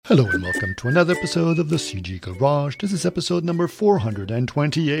Hello and welcome to another episode of the CG Garage. This is episode number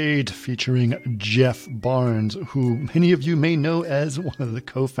 428, featuring Jeff Barnes, who many of you may know as one of the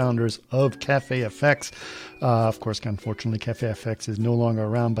co-founders of CafeFX. Of course, unfortunately, CafeFX is no longer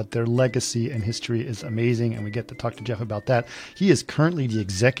around, but their legacy and history is amazing, and we get to talk to Jeff about that. He is currently the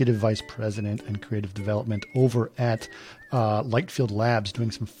Executive Vice President and Creative Development over at Lightfield Labs,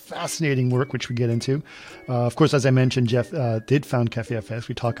 doing some fascinating work, which we get into. Of course, as I mentioned, Jeff did found CafeFX.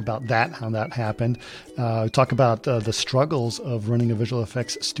 We talk about that, how that happened. We talk about the struggles of running a visual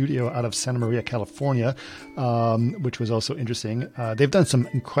effects studio out of Santa Maria, California, which was also interesting. They've done some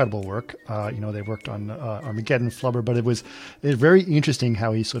incredible work. They worked on Armageddon, Flubber, but it was very interesting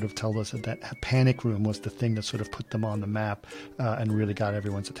how he sort of told us that panic room was the thing that sort of put them on the map and really got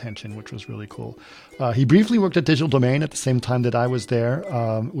everyone's attention, which was really cool. He briefly worked at Digital Domain at the same time that I was there,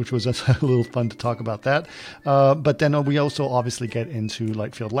 which was a little fun to talk about that. But then we also obviously get into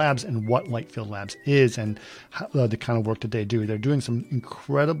Lightfield Labs and what Lightfield Labs is and how, the kind of work that they do. They're doing some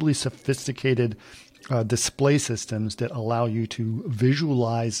incredibly sophisticated display systems that allow you to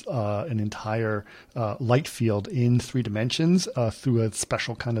visualize an entire light field in 3 dimensions through a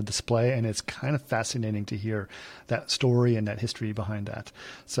special kind of display. And it's kind of fascinating to hear that story and that history behind that.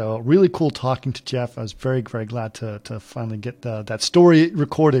 So really cool talking to Jeff. I was very, very glad to finally get that story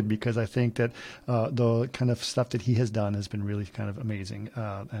recorded, because I think that the kind of stuff that he has done has been really kind of amazing,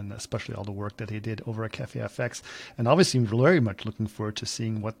 and especially all the work that he did over at CafeFX. And obviously very much looking forward to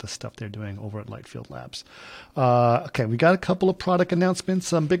seeing what the stuff they're doing over at Lightfield Labs. Okay, we got a couple of product announcements,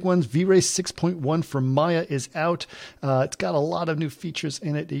 some big ones. V-Ray 6.1 for Maya is out. It's got a lot of new features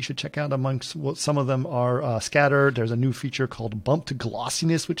in it that you should check out. Amongst some of them are scatter. There's a new feature called bump to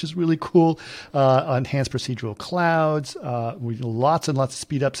glossiness, which is really cool. Enhanced procedural clouds. With lots and lots of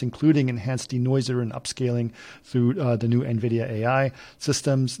speed ups, including enhanced denoiser and upscaling through the new NVIDIA AI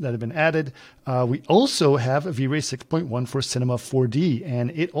systems that have been added. We also have a V-Ray 6.1 for Cinema 4D,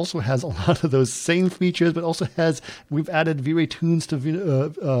 and it also has a lot of those same features, but also we've added V-Ray tunes to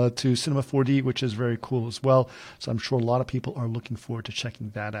Cinema 4D, which is very cool as well. So I'm sure a lot of people are looking forward to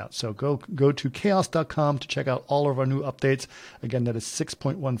checking that out. So go to chaos.com to check out all of our new updates. Again, that is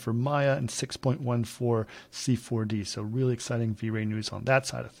 6.1 for Maya and 6.1 for C4D. So really exciting V-Ray news on that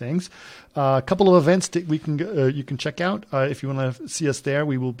side of things. A couple of events that you can check out. If you want to see us there,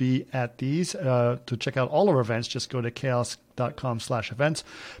 we will be at these. To check out all our events, just go to chaos.com/events.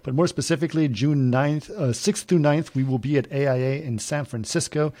 But more specifically, June 6th through 9th, we will be at AIA in San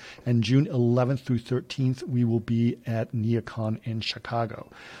Francisco, and June 11th through 13th, we will be at NeoCon in Chicago.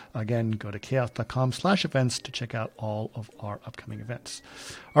 Again, go to chaos.com/events to check out all of our upcoming events.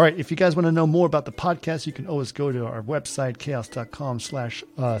 All right, if you guys want to know more about the podcast, you can always go to our website,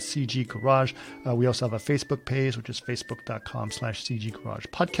 chaos.com/CG Garage. We also have a Facebook page, which is facebook.com/CG Garage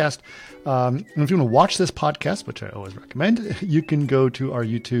Podcast. And if you want to watch this podcast, which I always recommend, you can go to our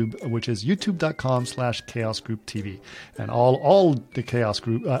YouTube, which is youtube.com/Chaos Group TV. And all the Chaos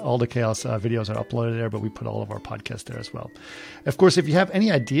Group, all the Chaos videos are uploaded there, but we put all of our podcasts there as well. Of course, if you have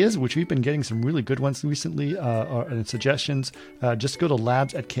any ideas, which we've been getting some really good ones recently, and suggestions, just go to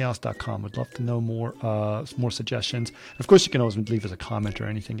labs@chaos.com. We'd love to know more suggestions. Of course, you can always leave us a comment or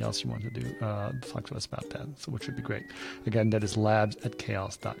anything else you want to do, talk to us about that, so which would be great. Again, that is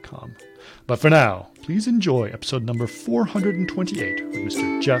labs@chaos.com. But for now, please enjoy episode number 428 with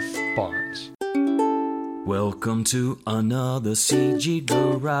Mr. Jeff Barnes. Welcome to another CG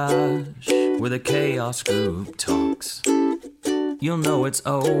Garage, where the Chaos Group talks. You'll know it's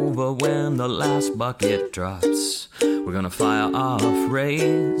over when the last bucket drops. We're gonna fire off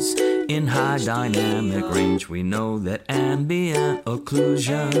rays in high dynamic range. We know that ambient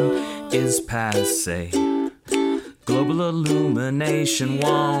occlusion is passé. Global illumination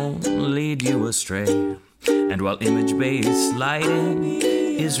won't lead you astray. And while image-based lighting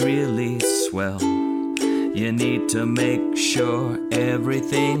is really swell, you need to make sure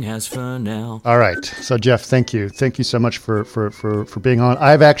everything has Fresnel. All right. So, Jeff, thank you. Thank you so much for being on.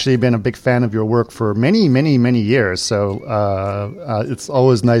 I've actually been a big fan of your work for many, many, many years. So it's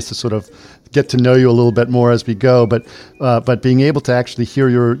always nice to sort of get to know you a little bit more as we go. But being able to actually hear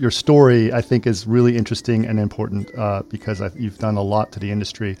your story, I think, is really interesting and important because you've done a lot to the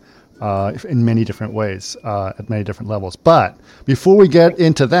industry. In many different ways, at many different levels. But before we get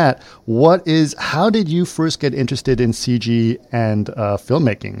into that, how did you first get interested in CG and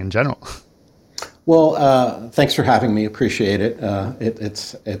filmmaking in general? Well, thanks for having me. Appreciate it.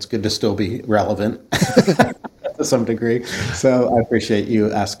 It's good to still be relevant to some degree. So I appreciate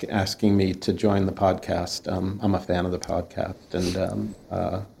you asking me to join the podcast. I'm a fan of the podcast, and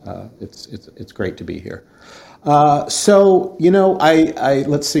it's great to be here. I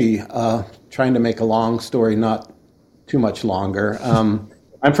let's see, trying to make a long story not too much longer.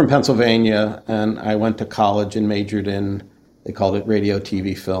 I'm from Pennsylvania, and I went to college and majored in, they called it radio,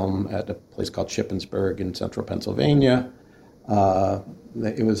 TV, film at a place called Shippensburg in central Pennsylvania.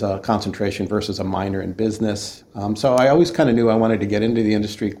 It was a concentration versus a minor in business. So I always kind of knew I wanted to get into the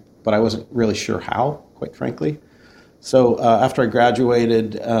industry, but I wasn't really sure how, quite frankly. So after I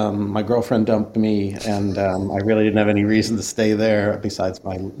graduated, my girlfriend dumped me, and I really didn't have any reason to stay there besides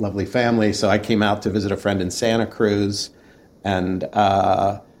my lovely family. So I came out to visit a friend in Santa Cruz, and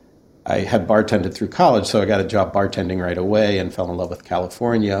I had bartended through college, so I got a job bartending right away and fell in love with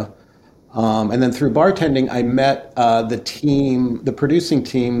California. And then through bartending, I met the producing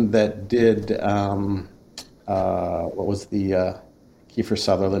team that did, what was the Kiefer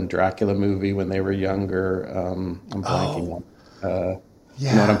Sutherland Dracula movie when they were younger. I'm blanking on you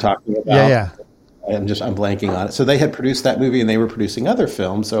know what I'm talking about? Yeah. I'm blanking on it. So they had produced that movie, and they were producing other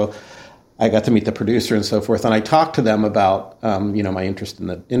films. So I got to meet the producer and so forth. And I talked to them about, my interest in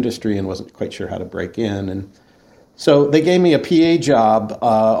the industry and wasn't quite sure how to break in. And so they gave me a PA job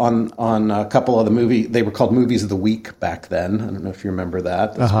on a couple of the movies. They were called Movies of the Week back then. I don't know if you remember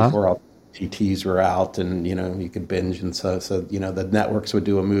that. That's before all TTs were out, and you could binge, and so the networks would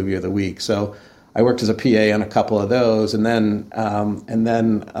do a movie of the week. So I worked as a PA on a couple of those, and then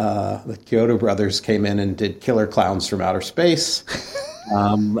the Kyoto brothers came in and did Killer Clowns from Outer Space,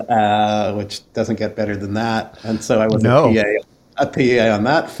 which doesn't get better than that. And so I was a PA on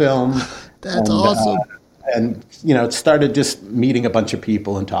that film. That's awesome. And it started just meeting a bunch of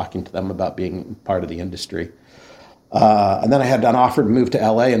people and talking to them about being part of the industry. And then I had an offer to move to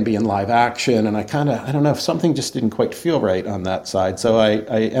LA and be in live action. And I don't know, if something just didn't quite feel right on that side. So I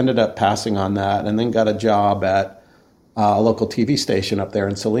ended up passing on that, and then got a job at a local TV station up there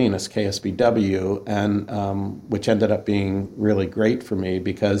in Salinas, KSBW, and which ended up being really great for me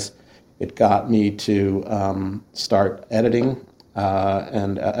because it got me to start editing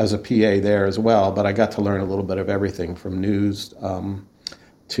and as a PA there as well. But I got to learn a little bit of everything from news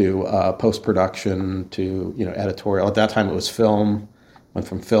to post-production to editorial. At that time it was film. Went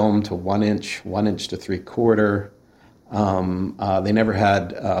from film to 1 inch to 3/4. They never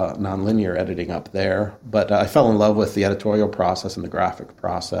had nonlinear editing up there, but I fell in love with the editorial process and the graphic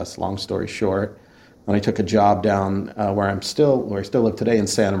process. Long story short, when I took a job down where I still live today in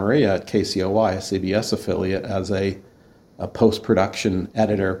Santa Maria at KCOY, a CBS affiliate, as a post-production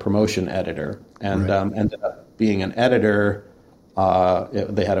editor, promotion editor, and ended up being an editor.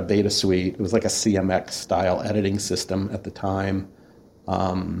 They had a beta suite. It was like a CMX style editing system at the time. We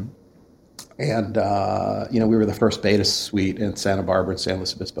were the first beta suite in Santa Barbara and San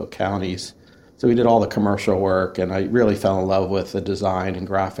Luis Obispo counties. So we did all the commercial work, and I really fell in love with the design and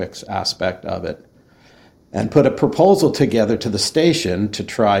graphics aspect of it, and put a proposal together to the station to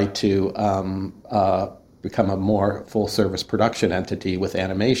try to become a more full-service production entity with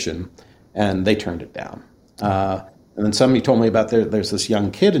animation, and they turned it down. And then somebody told me about there's this young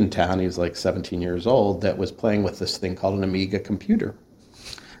kid in town, he was like 17 years old, that was playing with this thing called an Amiga computer.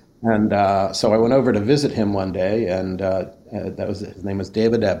 And so I went over to visit him one day, and his name was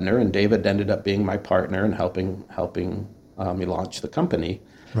David Ebner, and David ended up being my partner and helping me launch the company.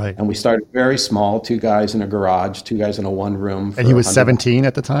 Right. And we started very small, 2 guys in a garage, 2 guys in a one room. And he was 17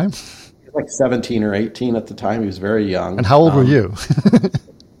 at the time? He was like 17 or 18 at the time. He was very young. And how old were you?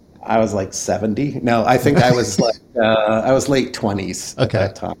 I was like 70. No, I think I was like I was late 20s at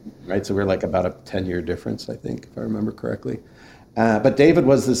that time, right? So we're like about a 10-year difference, I think, if I remember correctly. But David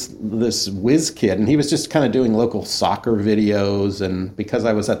was this whiz kid, and he was just kind of doing local soccer videos. And because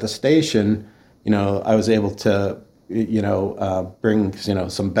I was at the station, I was able to, bring,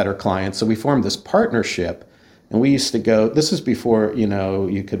 some better clients. So we formed this partnership, and we used to go, this is before,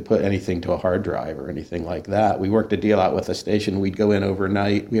 you could put anything to a hard drive or anything like that. We worked a deal out with the station. We'd go in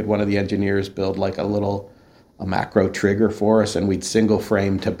overnight. We had one of the engineers build like a macro trigger for us, and we'd single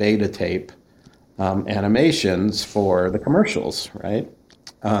frame to beta tape animations for the commercials, right?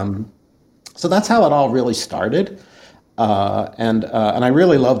 So that's how it all really started. And I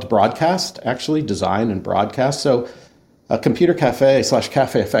really loved broadcast, actually, design and broadcast. So Computer Cafe /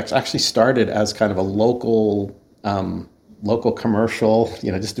 CafeFX actually started as kind of a local commercial,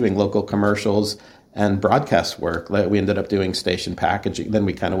 just doing local commercials and broadcast work. We ended up doing station packaging. Then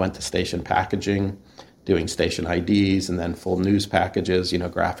we kind of went to station packaging, doing station IDs, and then full news packages,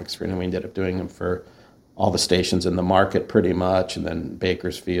 graphics for, and we ended up doing them for all the stations in the market pretty much, and then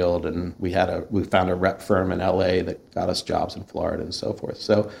Bakersfield, and we found a rep firm in LA that got us jobs in Florida and so forth.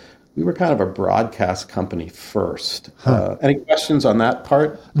 So we were kind of a broadcast company first. Any questions on that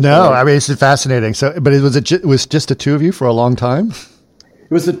part? No, I mean, it's fascinating. So, but it was just the two of you for a long time?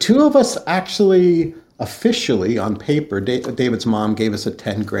 It was the two of us actually officially on paper. David's mom gave us a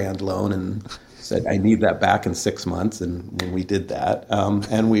 10 grand loan and said, I need that back in 6 months. And we did that. And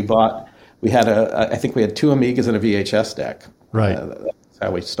I think we had 2 Amigas and a VHS deck. Right. That's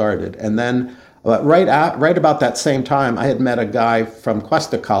how we started. And then right about that same time, I had met a guy from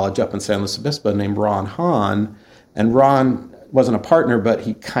Cuesta College up in San Luis Obispo named Ron Hahn, and Ron wasn't a partner, but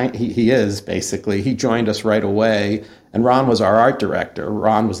he is basically. He joined us right away, and Ron was our art director.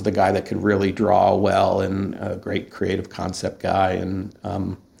 Ron was the guy that could really draw well and a great creative concept guy, and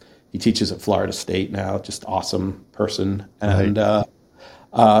he teaches at Florida State now. Just awesome person, and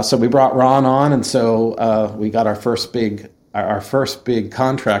so we brought Ron on, and so we got our first big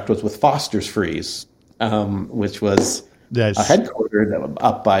contract was with Foster's Freeze, which was headquartered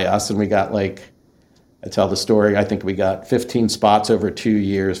up by us. And we got I tell the story, I think we got 15 spots over 2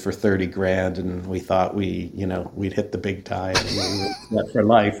 years for 30 grand. And we thought we'd hit the big time and we were set for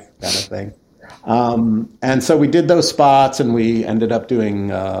life kind of thing. And so we did those spots, and we ended up doing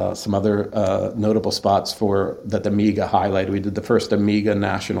some other notable spots that the Amiga highlighted. We did the first Amiga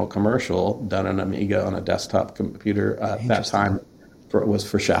national commercial done on Amiga on a desktop computer at that time. It was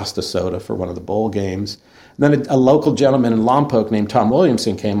for Shasta Soda for one of the bowl games. And then a local gentleman in Lompoc named Tom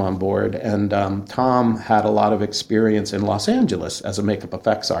Williamson came on board, and Tom had a lot of experience in Los Angeles as a makeup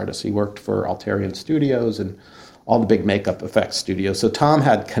effects artist. He worked for Alterian Studios and all the big makeup effects studios. So Tom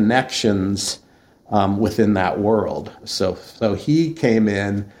had connections within that world. So he came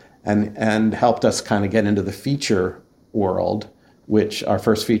in and helped us kind of get into the feature world, which our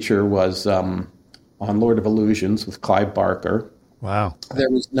first feature was on Lord of Illusions with Clive Barker. Wow. There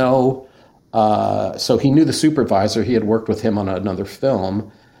was no, so he knew the supervisor. He had worked with him on another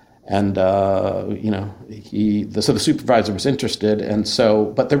film. And, so the supervisor was interested. And so,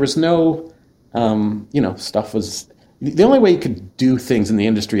 but there was no, stuff was, the only way you could do things in the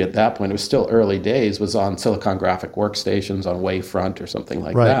industry at that point, it was still early days, was on Silicon Graphic workstations on Wavefront or something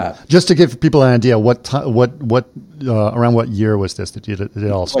like that. Just to give people an idea, around what year was this that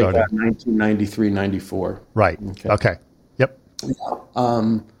it all started? 1993, 94. Right. Okay. Yep.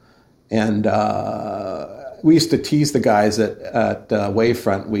 And we used to tease the guys at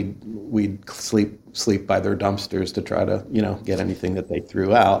Wavefront. We'd sleep by their dumpsters to try to, get anything that they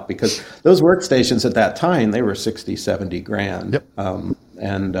threw out, because those workstations at that time, they were 60, 70 grand. Yep.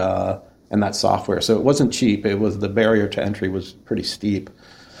 And that software. So it wasn't cheap. It was, the barrier to entry was pretty steep.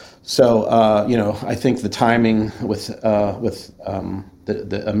 So, I think the timing with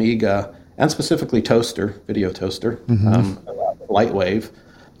the Amiga, and specifically video toaster, Lightwave.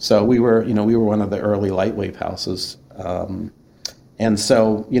 So we were one of the early Lightwave houses. And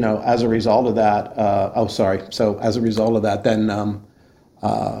so, as a result of that, then,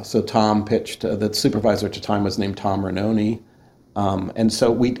 so Tom pitched, the supervisor at the time was named Tom Ranoni. And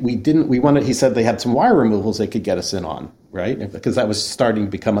so he said they had some wire removals they could get us in on, right? Because that was starting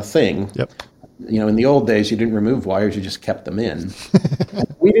to become a thing. Yep. In the old days, you didn't remove wires, you just kept them in.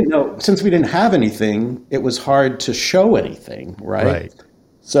 We didn't know, since we didn't have anything, it was hard to show anything, right?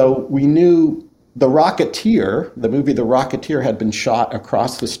 So we knew the Rocketeer, the movie The Rocketeer, had been shot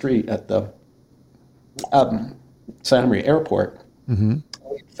across the street at the Santa Maria Airport. Mm-hmm.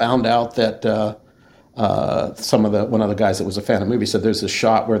 We found out that one of the guys that was a fan of the movie said there's a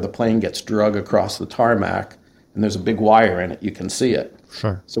shot where the plane gets drug across the tarmac, and there's a big wire in it. You can see it.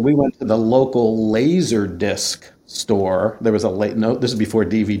 Sure. So we went to the local laserdisc store. There was this is before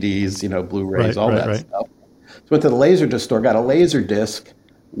DVDs, Blu-rays, all that stuff. So went to the laserdisc store, got a laserdisc.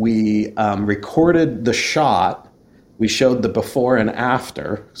 We recorded the shot. We showed the before and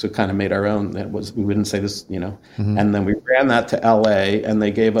after, so kind of made our own. We wouldn't say this, Mm-hmm. And then we ran that to LA, and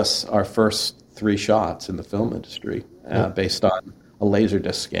they gave us our first 3 shots in the film industry based on a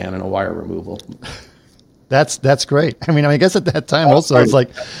laserdisc scan and a wire removal. That's great. I guess at that time also it was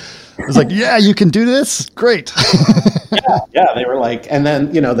like, yeah, you can do this. Great. yeah. They were like, and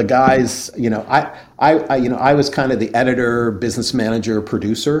then the guys, I was kind of the editor, business manager,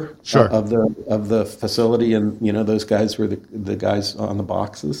 producer of the facility, and those guys were the guys on the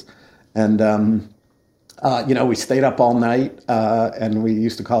boxes, and we stayed up all night, and we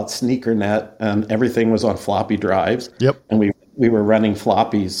used to call it sneaker net, and everything was on floppy drives. Yep. And we were running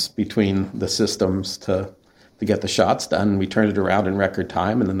floppies between the systems to get the shots done. We turned it around in record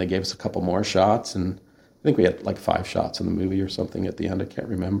time, and then they gave us a couple more shots, and I think we had like 5 shots in the movie or something at the end. I can't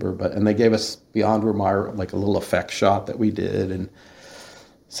remember, and they gave us Beyond Ramar, like a little effect shot that we did, and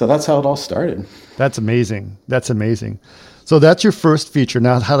So that's how it all started. That's amazing. That's amazing. So that's your first feature.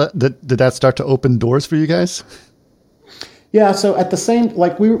 Now, how did that start to open doors for you guys? Yeah, so at the same,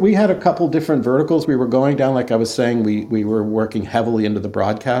 like we had a couple different verticals we were going down. Like I was saying, we were working heavily into the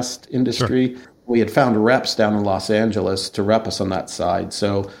broadcast industry. Sure. We had found reps down in Los Angeles to rep us on that side.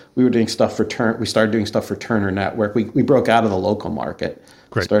 So we were doing stuff for we started doing stuff for Turner Network. We broke out of the local market.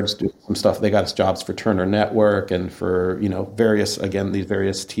 Great. Started doing some stuff. They got us jobs for Turner Network and for, these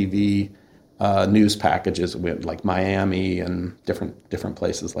various TV news packages, like Miami and different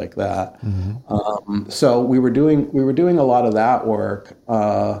places like that. Mm-hmm. So we were doing a lot of that work.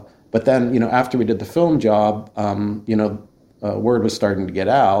 But then, after we did the film job, word was starting to get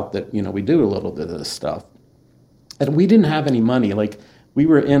out that, we do a little bit of this stuff. And we didn't have any money. Like we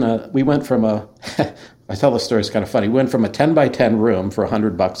went from I tell the story, it's kind of funny. We went from a 10 by 10 room for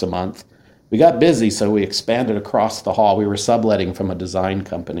 $100 a month. We got busy, so we expanded across the hall. We were subletting from a design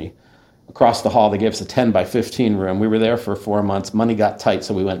company. Across the hall, they gave us a 10 by 15 room. We were there for 4 months. Money got tight,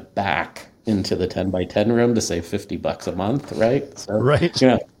 so we went back into the 10 by 10 room to save $50 a month, right? So, right.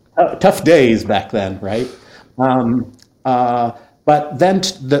 Tough days back then, right? But then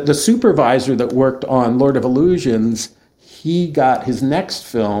the supervisor that worked on Lord of Illusions, he got his next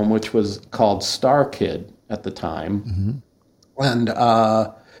film, which was called Star Kid at the time. Mm-hmm. And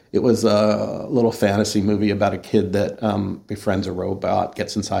it was a little fantasy movie about a kid that befriends a robot,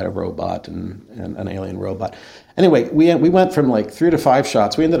 gets inside a robot and an alien robot. Anyway, we went from like 3 to 5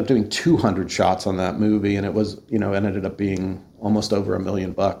 shots. We ended up doing 200 shots on that movie, and it was, ended up being almost over $1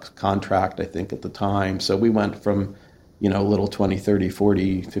 million contract, I think, at the time. So we went from, little $20, $30,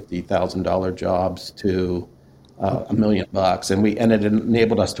 $40, $50,000 jobs to $1 million, and it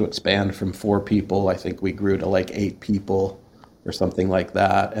enabled us to expand from 4 people. I think we grew to like 8 people or something like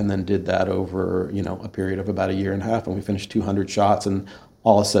that, and then did that over a period of about 1.5 years, and we finished 200 shots, and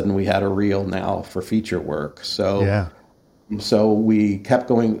all of a sudden we had a reel now for feature work. So yeah. So we kept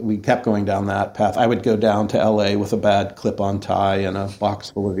going down that path. I would go down to LA with a bad clip-on tie and a box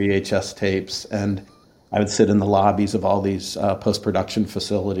full of VHS tapes, and I would sit in the lobbies of all these post-production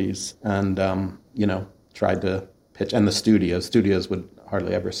facilities and tried to pitch. And the studios would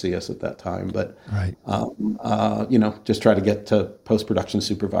hardly ever see us at that time, but right. Just try to get to post-production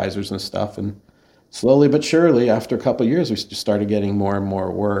supervisors and stuff. And slowly but surely, after a couple of years, we just started getting more and more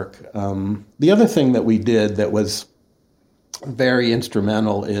work. The other thing that we did that was very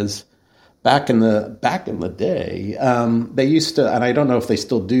instrumental is back in the day, they used to, and I don't know if they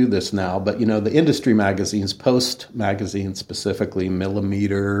still do this now, but the industry magazines, Post magazine specifically,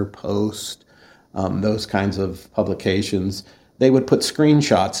 Millimeter, Post, those kinds of publications, they would put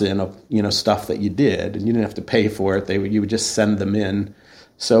screenshots in of stuff that you did, and you didn't have to pay for it. You would just send them in.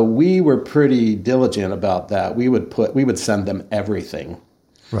 So we were pretty diligent about that. We would send them everything,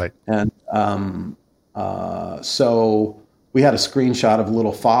 right? And so we had a screenshot of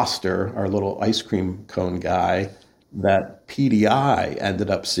little Foster, our little ice cream cone guy, that PDI ended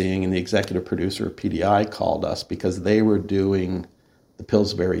up seeing, and the executive producer of PDI called us because they were doing the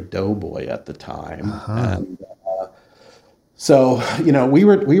Pillsbury Doughboy at the time. Uh-huh. And so, we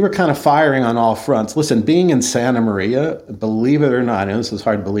were kind of firing on all fronts. Listen, being in Santa Maria, believe it or not, and this is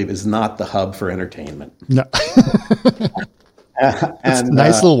hard to believe, is not the hub for entertainment. No. It's a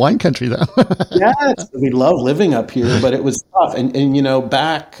nice little wine country, though. Yes, we love living up here, but it was tough. And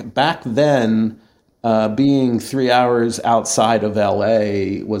back then, being 3 hours outside of LA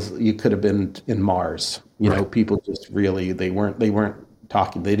you could have been in Mars. Right. People just really they weren't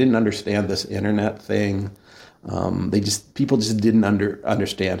talking. They didn't understand this internet thing. People just didn't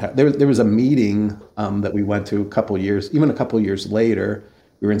understand how. There was a meeting that we went to a couple years later.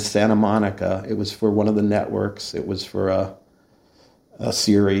 We were in Santa Monica. It was for one of the networks. It was for a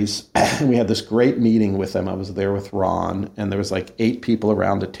series. And we had this great meeting with them. I was there with Ron, and there was like 8 people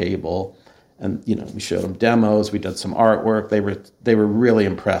around a table. And, we showed them demos. We did some artwork. They were really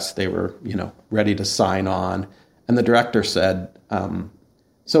impressed. They were, ready to sign on. And the director said,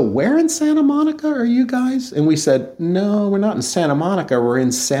 so where in Santa Monica are you guys? And we said, no, we're not in Santa Monica. We're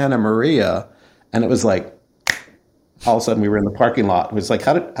in Santa Maria. And it was like, all of a sudden we were in the parking lot. It was like,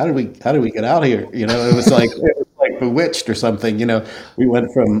 how did we get out of here? It was like Bewitched or something. We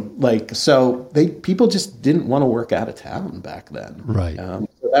went from people just didn't want to work out of town back then. Right. So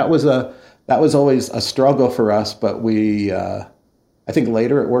that was always a struggle for us, but I think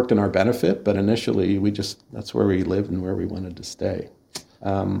later it worked in our benefit, but initially that's where we lived and where we wanted to stay.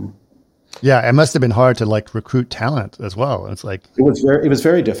 Yeah, it must have been hard to recruit talent as well. It's like it was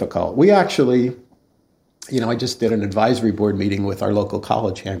very difficult. We actually, I just did an advisory board meeting with our local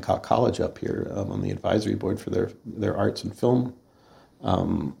college, Hancock College up here, on the advisory board for their arts and film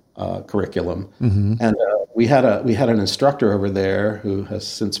curriculum, and we had an instructor over there who has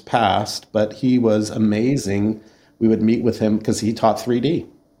since passed, but he was amazing. We would meet with him because he taught 3D.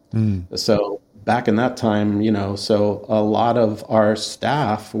 So back in that time, so a lot of our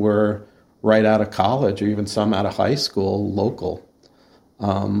staff were right out of college, or even some out of high school, local.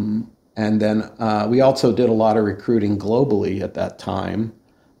 And then we also did a lot of recruiting globally at that time.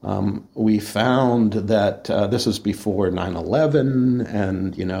 We found that this was before 9/11,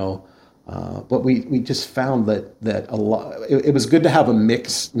 and but we just found that a lot. It was good to have a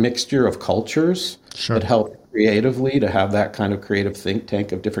mixture of cultures that helped creatively, to have that kind of creative think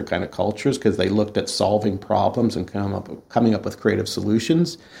tank of different kind of cultures, because they looked at solving problems and coming up with creative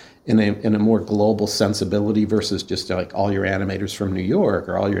solutions in a more global sensibility versus just like all your animators from New York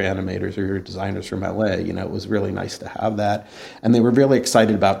or all your animators or your designers from LA. It was really nice to have that. And they were really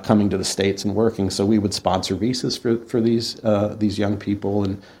excited about coming to the States and working. So we would sponsor visas for these young people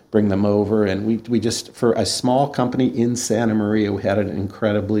and bring them over. And we just, for a small company in Santa Maria, we had an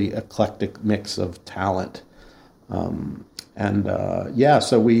incredibly eclectic mix of talent. So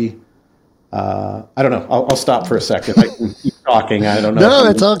we, I don't know. I'll stop for a second. I can keep talking. I don't know. No,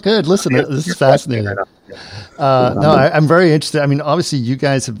 it's all good. Listen, this is fascinating. I'm very interested. I mean, obviously, you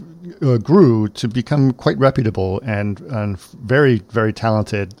guys have grew to become quite reputable and very, very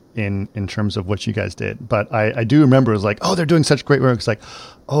talented in terms of what you guys did. But I do remember it was like, oh, they're doing such great work. It's like,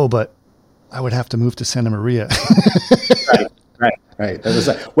 oh, but I would have to move to Santa Maria. Right. That was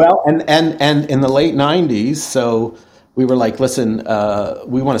and in the late 90s, so we were like, listen,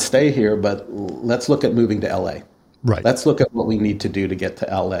 we want to stay here, but let's look at moving to LA. Right. Let's look at what we need to do to get to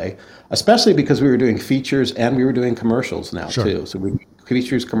LA, especially because we were doing features and we were doing commercials now too. So we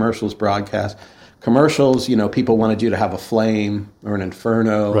features, commercials, broadcast. Commercials, people wanted you to have a flame or an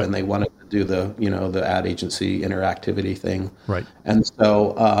inferno, and they wanted to do the ad agency interactivity thing. Right. And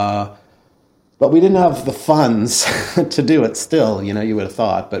so, but we didn't have the funds to do it still, you would have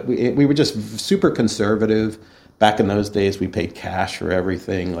thought. But we were just super conservative. Back in those days, we paid cash for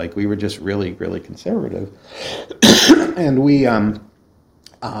everything. Like, we were just really, really conservative. And we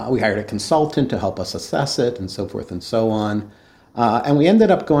hired a consultant to help us assess it and so forth and so on. And we ended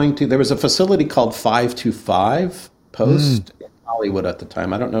up there was a facility called 525 Post in Hollywood at the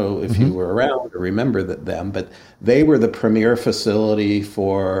time. I don't know if you were around or remember them, but they were the premier facility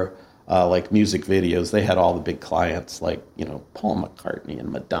for like music videos. They had all the big clients like, Paul McCartney and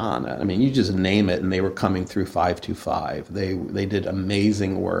Madonna. I mean, you just name it, and they were coming through 525. They did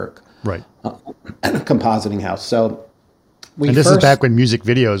amazing work. Right. At a compositing house. So this is back when music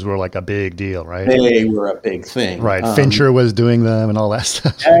videos were like a big deal, right? They were a big thing. Right. Fincher was doing them and all that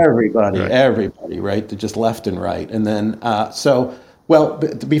stuff. Everybody, right? Just left and right. And then,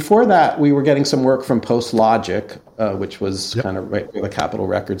 before that, we were getting some work from Post Logic, which was kind of right where the Capitol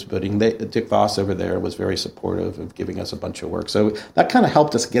Records building. Dick Voss over there was very supportive of giving us a bunch of work. So that kind of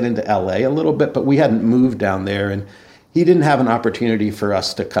helped us get into LA a little bit, but we hadn't moved down there, and he didn't have an opportunity for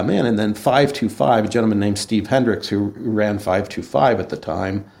us to come in. And then 525, a gentleman named Steve Hendricks, who ran 525 at the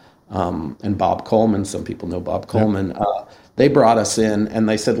time, and Bob Coleman, some people know Bob Coleman, they brought us in and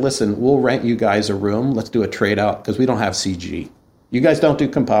they said, listen, we'll rent you guys a room. Let's do a trade out because we don't have CG. You guys don't do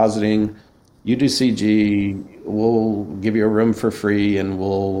compositing. You do CG. We'll give you a room for free, and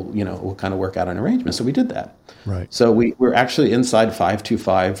we'll kind of work out an arrangement. So we did that. Right. So we were actually inside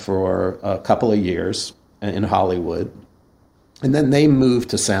 525 for a couple of years in Hollywood. And then they moved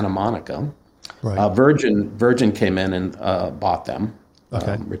to Santa Monica. Right. Virgin came in and bought them.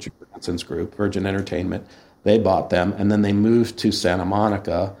 Okay. Richard Branson's group, Virgin Entertainment. They bought them, and then they moved to Santa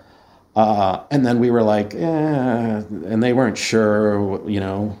Monica. And then we were like, and they weren't sure,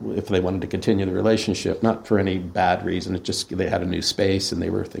 if they wanted to continue the relationship, not for any bad reason. It just, they had a new space and they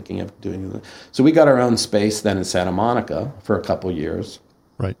were thinking of doing it. So we got our own space then in Santa Monica for a couple years.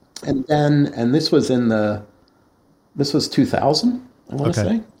 Right. And then, this was 2000, I want to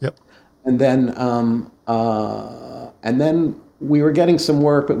say. Yep. And then we were getting some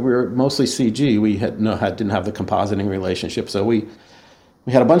work, but we were mostly CG. We didn't have the compositing relationship. So we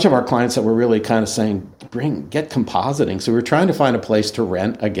had a bunch of our clients that were really kind of saying, get compositing. So we were trying to find a place to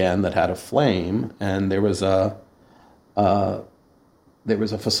rent again that had a flame. And there was a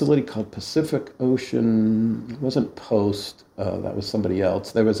facility called Pacific Ocean. It wasn't Post. That was somebody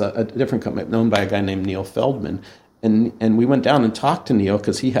else. There was a different company known by a guy named Neil Feldman. And we went down and talked to Neil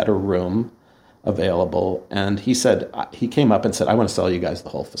because he had a room available. And he came up and said, I want to sell you guys the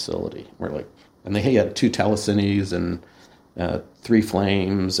whole facility. We're like, and he had 2 telecines and 3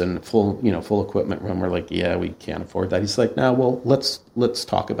 flames and full equipment room. We're like, yeah, we can't afford that. He's like, no, well, let's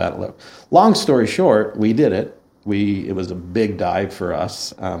talk about it. Long story short, we did it. It was a big dive for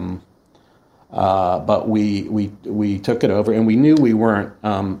us. But we took it over, and we knew we weren't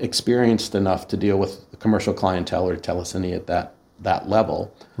experienced enough to deal with the commercial clientele or telecine at that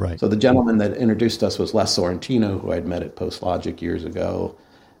level. Right. So the gentleman that introduced us was Les Sorrentino, who I'd met at PostLogic years ago,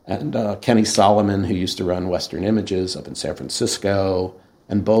 and Kenny Solomon, who used to run Western Images up in San Francisco,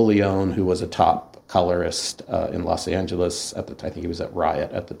 and Bo Leone, who was a top colorist in Los Angeles I think he was at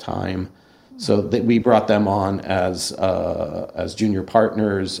Riot at the time. So we brought them on as junior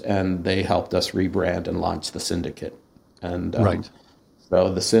partners, and they helped us rebrand and launch the Syndicate. And right.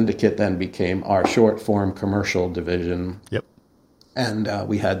 So the Syndicate then became our short form commercial division. Yep. And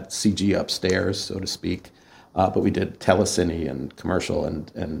we had CG upstairs, so to speak, but we did telecine and commercial,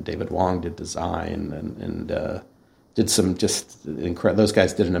 and David Wong did design and did some just incredible. Those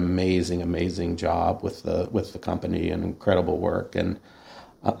guys did an amazing job with the company, and incredible work. And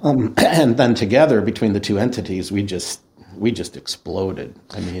then together between the two entities, we just exploded.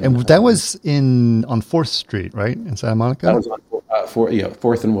 I mean, and that was on 4th Street, right, in Santa Monica. That was on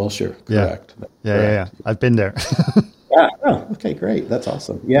 4th and Wilshire. Correct. Yeah. I've been there. Yeah. Oh, okay, great. That's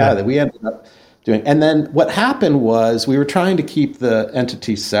awesome. Yeah, that we ended up doing. And then what happened was we were trying to keep the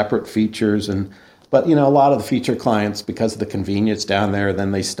entities separate features, but a lot of the feature clients, because of the convenience down there,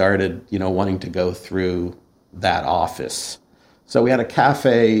 then they started wanting to go through that office. So we had a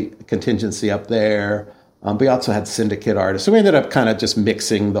cafe contingency up there. We also had syndicate artists. So we ended up kind of just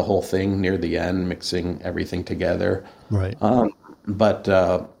mixing the whole thing near the end, mixing everything together. Right.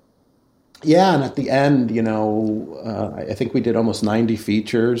 Yeah, and at the end, I think we did almost 90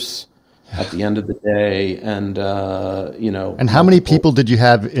 features at the end of the day. And, And how many people did you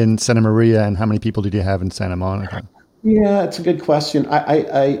have in Santa Maria, and how many people did you have in Santa Monica? Yeah, it's a good question.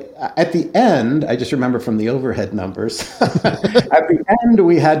 I at the end, I just remember from the overhead numbers. At the end,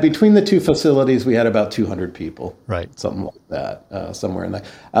 we had between the two facilities, we had about 200 people, right? Something like that, somewhere in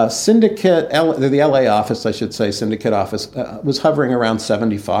there. Syndicate, the LA office, I should say, Syndicate office was hovering around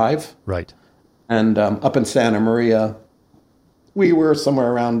 75, right? And up in Santa Maria, we were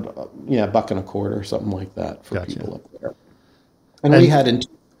somewhere around $1.25, something like that for people up there. And we had in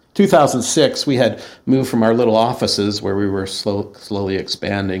 2006, we had moved from our little offices where we were slowly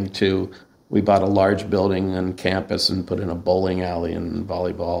expanding we bought a large building on campus and put in a bowling alley and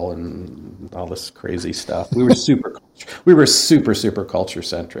volleyball and all this crazy stuff. We were super culture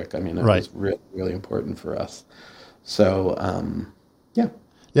centric. I mean, it was really, really important for us. So, yeah.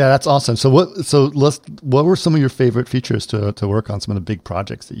 Yeah, that's awesome. So what were some of your favorite features to work on, some of the big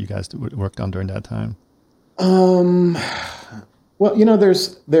projects that you guys worked on during that time? Well,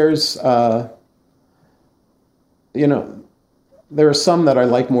 there are some that I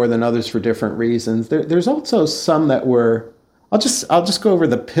like more than others for different reasons. There's also some that were. I'll just go over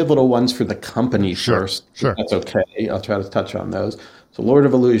the pivotal ones for the company first. Sure, that's okay. I'll try to touch on those. So, Lord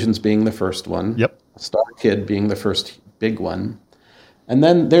of Illusions being the first one. Yep. Star Kid being the first big one, and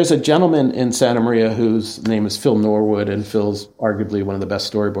then there's a gentleman in Santa Maria whose name is Phil Norwood, and Phil's arguably one of the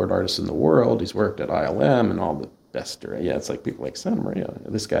best storyboard artists in the world. He's worked at ILM and all the best. Yeah, it's like people like Santa Maria.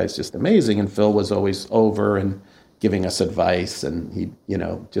 This guy's just amazing, and Phil was always over and giving us advice, and he,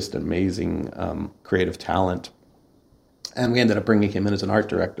 just amazing creative talent. And we ended up bringing him in as an art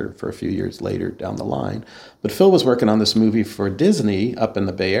director for a few years later down the line. But Phil was working on this movie for Disney up in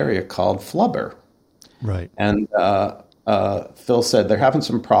the Bay Area called Flubber. Right. And Phil said, they're having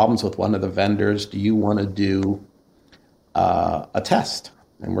some problems with one of the vendors. Do you want to do a test?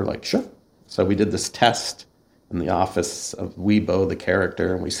 And we're like, sure. So we did this test in the office of Weibo, the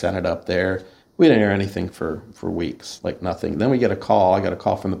character, and we sent it up there. We didn't hear anything for weeks, like nothing. Then we get a call. I got a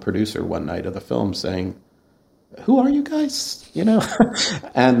call from the producer one night of the film saying, who are you guys?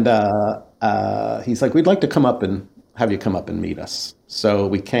 And he's like, we'd like to come up and have you come up and meet us. So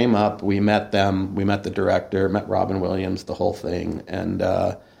we came up, we met them, we met the director, met Robin Williams, the whole thing. And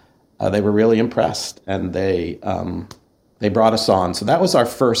they were really impressed, and they brought us on. So that was our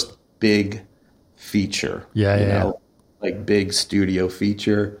first big feature. Like big studio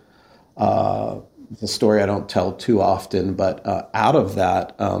feature. The story I don't tell too often, but out of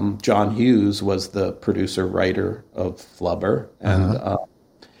that, John Hughes was the producer writer of Flubber, and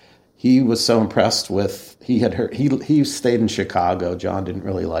he was so impressed with. He had heard he stayed in Chicago. John didn't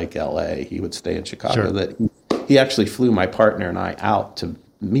really like L.A. He would stay in Chicago. That he actually flew my partner and I out to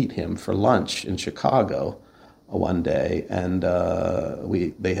meet him for lunch in Chicago one day, and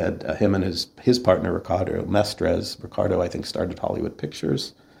they had him and his partner Ricardo Mestres. Ricardo, I think, started Hollywood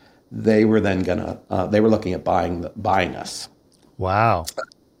Pictures. They were then they were looking at buying us. Wow!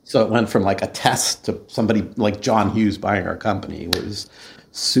 So it went from like a test to somebody like John Hughes buying our company. It was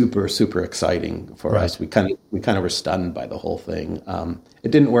super, super exciting for us. We kind of were stunned by the whole thing.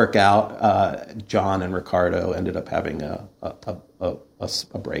 It didn't work out. John and Ricardo ended up having a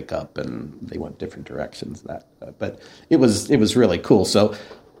breakup, and they went different directions. But it was really cool. So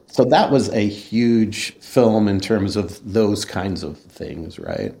that was a huge film in terms of those kinds of things,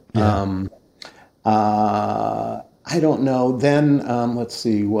 right? Yeah. I don't know. Then let's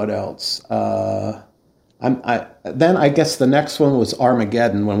see what else. Then I guess the next one was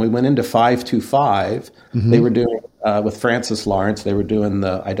Armageddon. When we went into 525, they were doing with Francis Lawrence. They were doing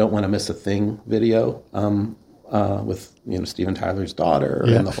the "I Don't Want to Miss a Thing" video with Steven Tyler's daughter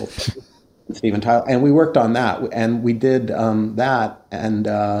and the whole thing. Steven Tyler, and we worked on that, and we did that, and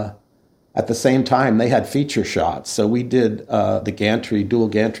at the same time they had feature shots. So we did the dual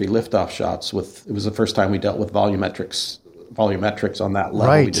gantry liftoff shots. It was the first time we dealt with volumetrics on that level.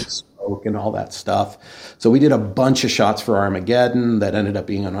 Right. We did smoke and all that stuff. So we did a bunch of shots for Armageddon that ended up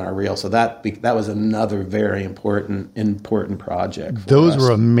being on our reel. So that was another very important project for Those us.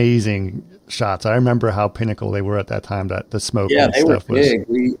 were amazing shots. I remember how pinnacle they were at that time, that the smoke and they stuff were big.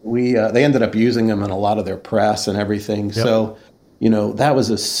 They ended up using them in a lot of their press and everything. Yep. So, that was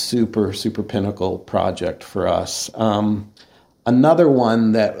a super, super pinnacle project for us. Another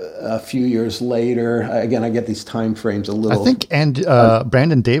one that a few years later, again, I get these time frames a little. I think, and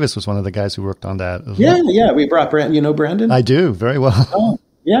Brandon Davis was one of the guys who worked on that. Yeah. We brought Brandon. You know Brandon? I do, very well. Oh,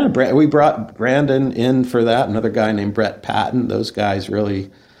 yeah. We brought Brandon in for that. Another guy named Brett Patton. Those guys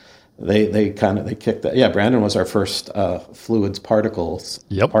really, they kicked that. Yeah, Brandon was our first fluids particle.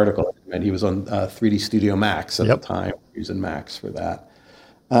 And he was on 3D Studio Max at the time, using Max for that.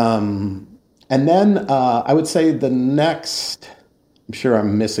 And then I would say the next, I'm sure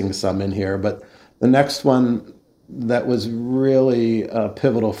I'm missing some in here, but the next one that was really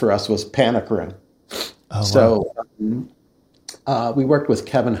pivotal for us was Panic Room. Oh, so we worked with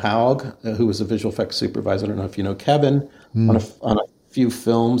Kevin Haug, who was a visual effects supervisor. I don't know if you know Kevin, on a few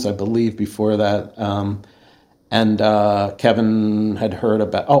films, I believe, before that. And Kevin had heard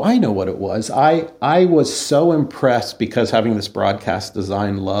about, I know what it was. I was so impressed because having this broadcast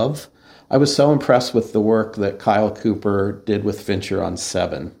design love, I was so impressed with the work that Kyle Cooper did with Fincher on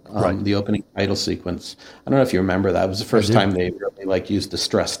Seven, the opening title sequence. I don't know if you remember that. It was the first time they really used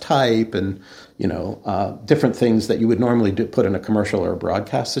distressed type and different things that you would normally put in a commercial or a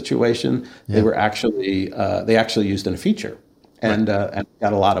broadcast situation. Yeah. They actually used in a feature. And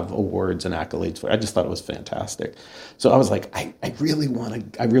got a lot of awards and accolades for it. I just thought it was fantastic. So I was like, I really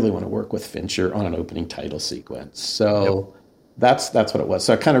want to work with Fincher on an opening title sequence. So that's what it was.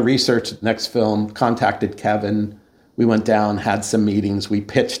 So I kind of researched the next film, contacted Kevin. We went down, had some meetings. We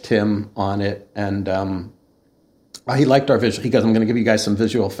pitched him on it, and he liked our visual. He goes, "I'm going to give you guys some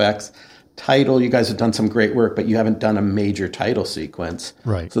visual effects. Title, you guys have done some great work, but you haven't done a major title sequence."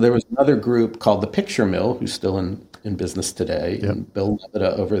 Right. So there was another group called the Picture Mill, who's still in business today, and Bill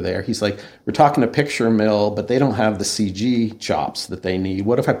Levita over there. He's like, "We're talking to Picture Mill, but they don't have the CG chops that they need.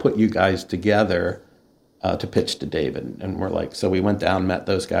 What if I put you guys together to pitch to David?" And we're like, so we went down, met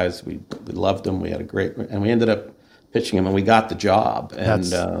those guys. We loved them. We had and we ended up pitching them, and we got the job. And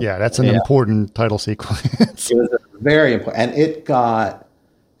that's an important title sequence. It was very important, and it got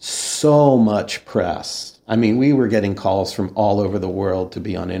so much press. I mean, we were getting calls from all over the world to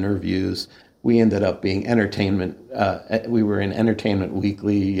be on interviews. We ended up being entertainment. We were in Entertainment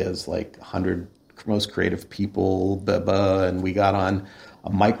Weekly as like 100 most creative people, and we got on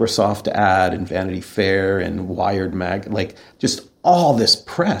a Microsoft ad and Vanity Fair and Wired Mag, like just all this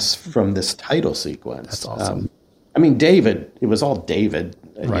press from this title sequence. That's awesome. I mean, David, it was all David.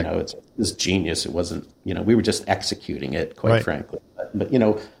 Right. It's this genius. It wasn't, we were just executing it, quite frankly. But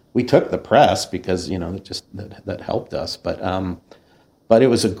we took the press because, that helped us. But it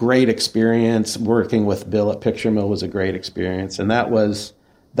was a great experience. Working with Bill at Picture Mill was a great experience. And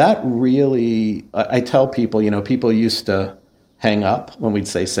that really, I tell people, people used to hang up when we'd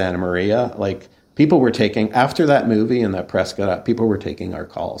say Santa Maria. Like, people were taking, after that movie and that press got out, people were taking our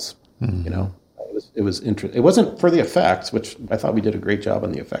calls, It was interesting. It wasn't for the effects, which I thought we did a great job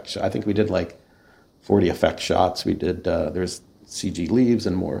on the effects. I think we did like 40 effect shots. We did, there's CG leaves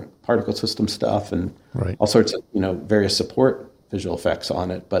and more particle system stuff and all sorts of, various support visual effects on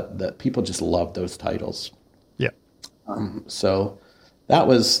it, but the people just loved those titles. Yeah. So that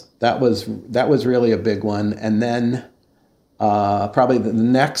was really a big one. And then probably the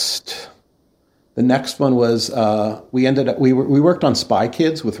next one was we worked on Spy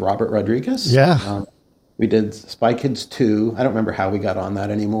Kids with Robert Rodriguez. Yeah. We did Spy Kids 2. I don't remember how we got on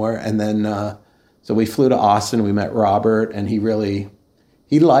that anymore. And then so we flew to Austin. We met Robert, and he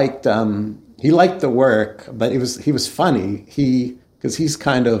liked the work, but he was funny. He because he's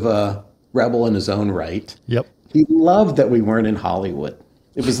kind of a rebel in his own right. Yep. He loved that we weren't in Hollywood.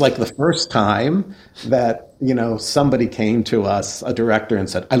 It was like the first time that, somebody came to us, a director, and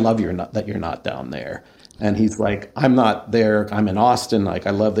said, I love that you're not down there. And he's like, I'm not there. I'm in Austin. Like,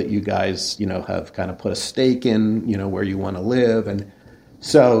 I love that you guys, have kind of put a stake in, where you want to live. And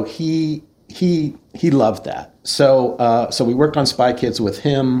so he loved that. So we worked on Spy Kids with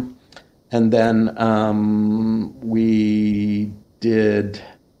him. And then we did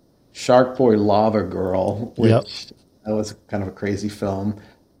Shark Boy Lava Girl, which that was kind of a crazy film,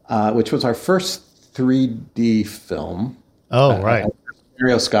 which was our first 3D film. Oh, right.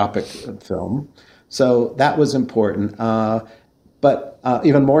 Stereoscopic film. So that was important. But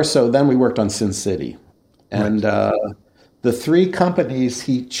even more so, then we worked on Sin City. And the three companies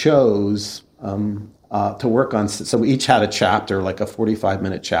he chose to work on, so we each had a chapter, like a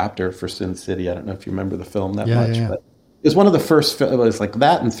 45-minute chapter for Sin City. I don't know if you remember the film that much, but it was one of the first, it was like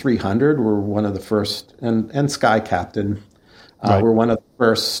that and 300 were one of the first, and Sky Captain were one of the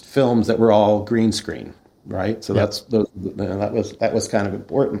first films that were all green screen, right? So that was kind of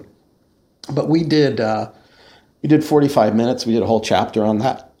important. But we did 45 minutes. We did a whole chapter on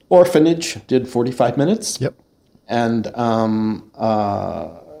that. Orphanage did 45 minutes. Yep. And I'm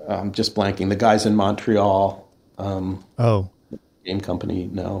just blanking. The guys in Montreal. Game company.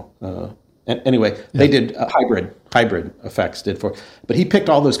 No. Anyway, they did hybrid effects. But he picked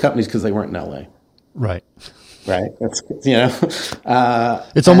all those companies because they weren't in LA. Right. Right. That's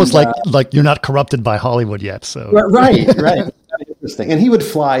it's almost like you're not corrupted by Hollywood yet. So right. Interesting. And he would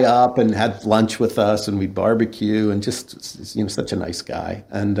fly up and had lunch with us, and we'd barbecue, and just such a nice guy.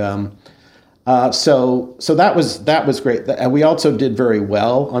 And so that was great. And we also did very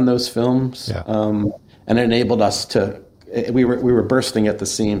well on those films, and it enabled us to. We were bursting at the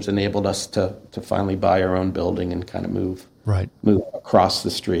seams. Enabled us to finally buy our own building and kind of move across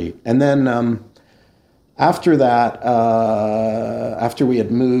the street. And then after that, after we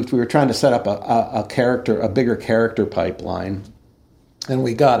had moved, we were trying to set up a bigger character pipeline. And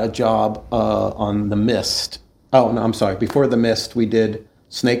we got a job on The Mist. Oh, no, I'm sorry. Before The Mist, we did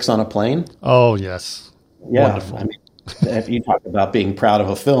Snakes on a Plane. Oh, yes. Yeah. Wonderful. I mean, if you talk about being proud of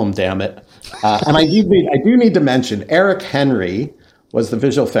a film, damn it. And I do need to mention, Eric Henry was the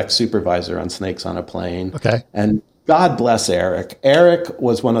visual effects supervisor on Snakes on a Plane. Okay. And God bless Eric. Eric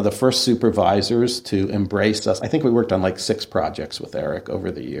was one of the first supervisors to embrace us. I think we worked on like 6 projects with Eric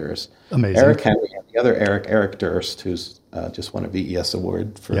over the years. Amazing. Eric Henry and the other Eric Durst, who's just won a VES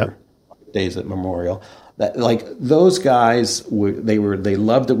award for Days at Memorial. That, like, those guys, they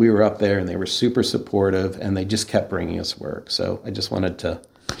loved that we were up there, and they were super supportive, and they just kept bringing us work. So I just wanted to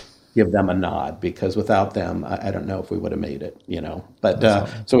give them a nod, because without them, I don't know if we would have made it, But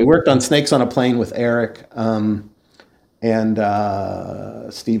so we worked on Snakes on a Plane with Eric. And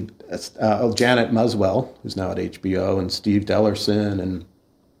Steve, Janet Muswell, who's now at HBO, and Steve Dellerson, and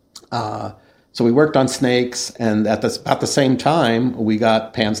so we worked on Snakes. And at about the same time, we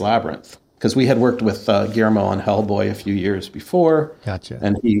got Pan's Labyrinth, because we had worked with Guillermo on Hellboy a few years before. Gotcha.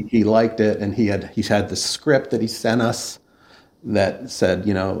 And he liked it, and he had this script that he sent us that said,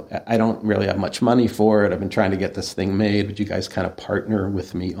 I don't really have much money for it. I've been trying to get this thing made. Would you guys kind of partner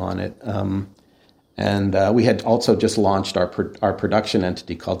with me on it? And we had also just launched our production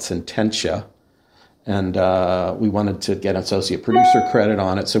entity called Sententia, and we wanted to get associate producer credit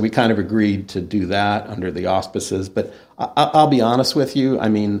on it. So we kind of agreed to do that under the auspices. But I'll be honest with you. I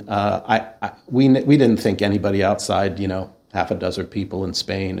mean, we didn't think anybody outside, half a dozen people in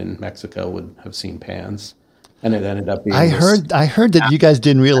Spain and Mexico would have seen Pans, and it ended up being. I heard that you guys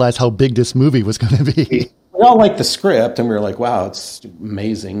didn't realize how big this movie was going to be. We all liked the script, and we were like, "Wow, it's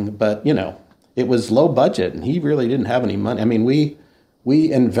amazing," but it was low budget, and he really didn't have any money. I mean, we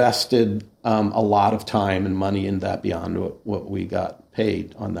invested a lot of time and money in that beyond what we got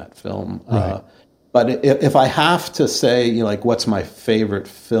paid on that film. Right. But if I have to say, what's my favorite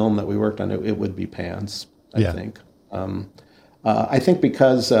film that we worked on, it would be Pans. I think. I think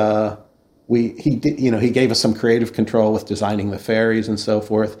because he gave us some creative control with designing the fairies and so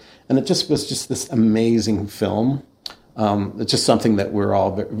forth, and it just was this amazing film. It's just something that we're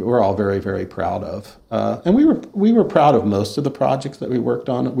all very, very proud of, and we were proud of most of the projects that we worked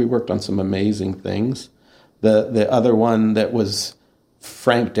on. We worked on some amazing things. The other one that was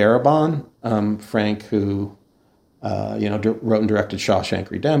Frank Darabont, Frank who wrote and directed Shawshank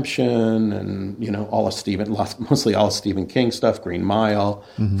Redemption, and mostly all of Stephen King stuff, Green Mile.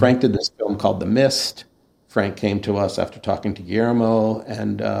 Mm-hmm. Frank did this film called The Mist. Frank came to us after talking to Guillermo,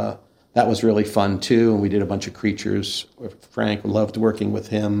 and that was really fun too. And we did a bunch of creatures. Frank loved working with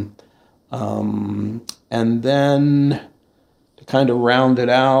him. And then to kind of round it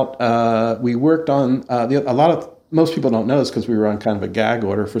out, we worked on most people don't know this because we were on kind of a gag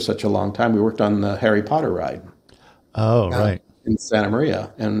order for such a long time. We worked on the Harry Potter ride. Oh, right. In Santa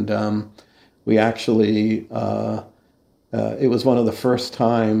Maria. And we actually, it was one of the first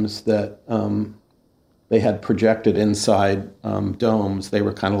times that they had projected inside domes. They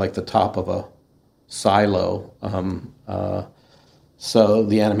were kind of like the top of a silo. So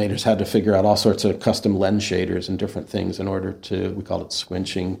the animators had to figure out all sorts of custom lens shaders and different things in order to, we called it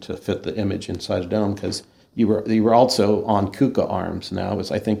squinching, to fit the image inside a dome, because you were also on Kuka arms now.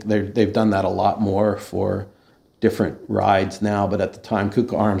 I think they've done that a lot more for different rides now, but at the time,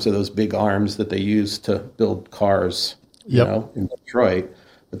 Kuka arms are those big arms that they use to build cars, in Detroit.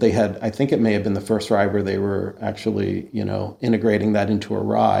 But they had, I think it may have been the first ride where they were actually, integrating that into a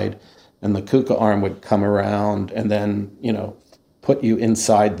ride, and the Kuka arm would come around and then, put you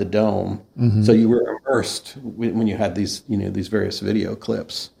inside the dome. Mm-hmm. So you were immersed when you had these, these various video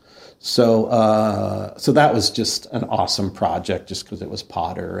clips. So that was just an awesome project, just because it was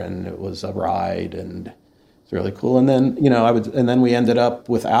Potter and it was a ride, and it's really cool. And then, and then we ended up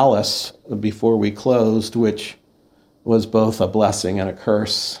with Alice before we closed, which was both a blessing and a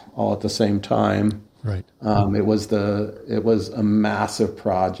curse all at the same time. Right. It was a massive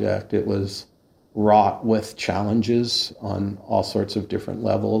project. It was wrought with challenges on all sorts of different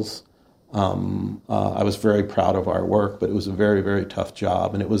levels. I was very proud of our work, but it was a very, very tough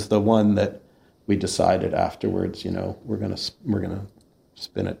job, and it was the one that we decided afterwards, we're gonna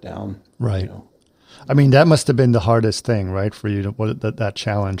spin it down. Right. I mean, that must have been the hardest thing, right, for you to that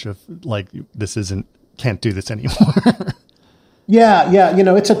challenge of like, can't do this anymore. Yeah.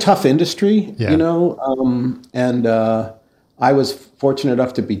 It's a tough industry, and I was fortunate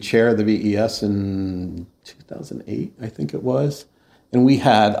enough to be chair of the VES in 2008, I think it was. And we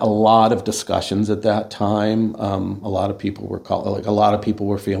had a lot of discussions at that time. A lot of people were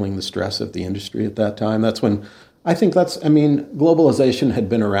feeling the stress of the industry at that time. That's when globalization had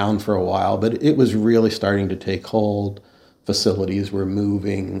been around for a while, but it was really starting to take hold. Facilities were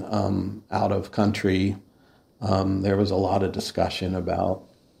moving out of country. There was a lot of discussion about,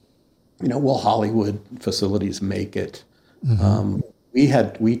 will Hollywood facilities make it? Mm-hmm. I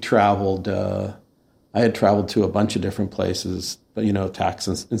had traveled to a bunch of different places, but, tax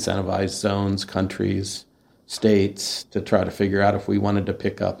incentivized zones, countries, states, to try to figure out if we wanted to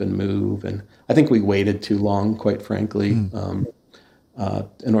pick up and move. And I think we waited too long, quite frankly, in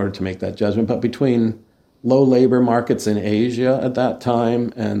order to make that judgment. But between low labor markets in Asia at that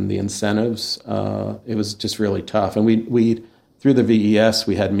time and the incentives, it was just really tough. And we through the VES,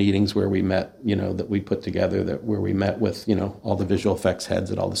 we had meetings where we met, that we put together, where we met with, all the visual effects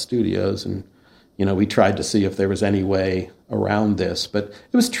heads at all the studios. And, we tried to see if there was any way around this. But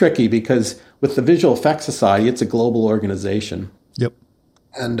it was tricky because with the Visual Effects Society, it's a global organization. Yep.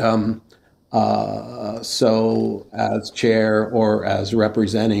 And so as chair or as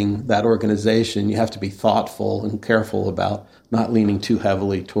representing that organization, you have to be thoughtful and careful about not leaning too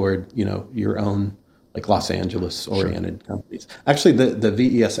heavily toward, your own, like Los Angeles-oriented companies. Actually, the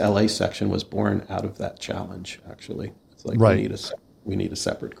VES LA section was born out of that challenge, actually. It's like right. We need a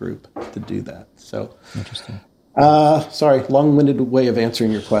separate group to do that. So interesting. Sorry, long-winded way of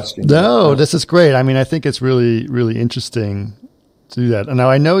answering your question. No, this is great. I mean, I think it's really, really interesting to do that. And now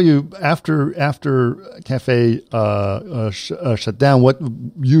I know you, after Cafe shut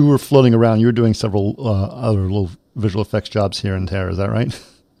down, you were floating around. You were doing several other little visual effects jobs here and there. Is that right?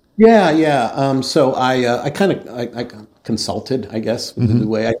 Yeah. So I consulted, I guess, the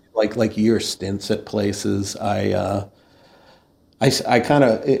way I like year stints at places.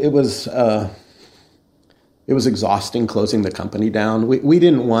 It was exhausting closing the company down. We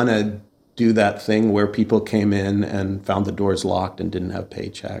didn't want to do that thing where people came in and found the doors locked and didn't have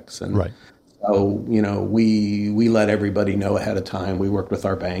paychecks. And right. So, we let everybody know ahead of time. We worked with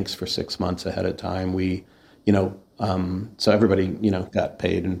our banks for 6 months ahead of time. So everybody, got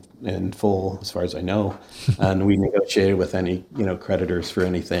paid in full, as far as I know, and we negotiated with any, creditors for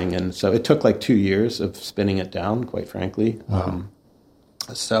anything. And so it took like 2 years of spinning it down, quite frankly. Wow.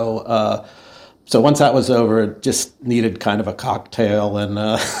 So once that was over, it just needed kind of a cocktail and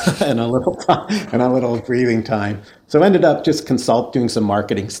a little time, and a little breathing time. So I ended up just doing some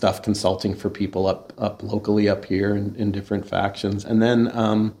marketing stuff, consulting for people up locally up here in different factions, and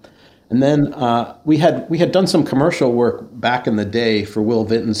then we had done some commercial work back in the day for Will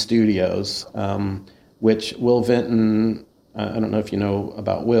Vinton Studios, which Will Vinton, I don't know if you know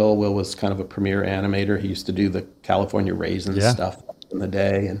about Will. Will was kind of a premier animator. He used to do the California Raisins stuff in the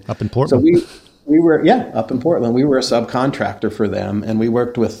day, and up in Portland. So We were, up in Portland. We were a subcontractor for them, and we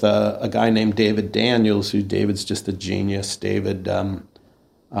worked with a guy named David Daniels, who David's just a genius. David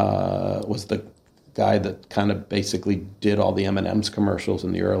was the guy that kind of basically did all the M&M's commercials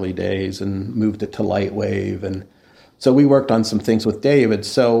in the early days and moved it to Lightwave. And so we worked on some things with David.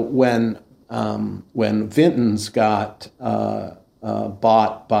 So when Vinton's got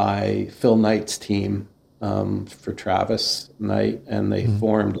bought by Phil Knight's team for Travis Knight, and they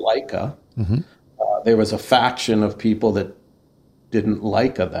formed Leica, there was a faction of people that didn't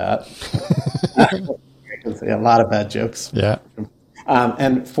Leica that. A lot of bad jokes. Yeah.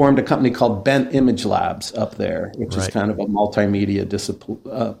 And formed a company called Bent Image Labs up there, which is kind of a multimedia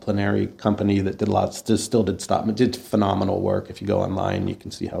disciplinary company that did phenomenal work. If you go online, you can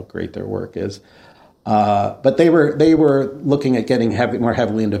see how great their work is. But they were looking at getting more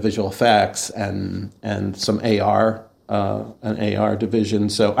heavily into visual effects and some AR, an AR division.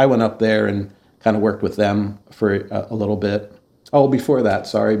 So I went up there and kind of worked with them for a little bit. Before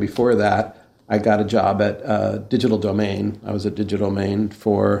that, I got a job at Digital Domain. I was at Digital Domain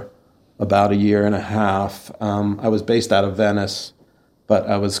for about a year and a half. I was based out of Venice, but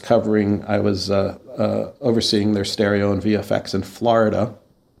I was overseeing their stereo and VFX in Florida.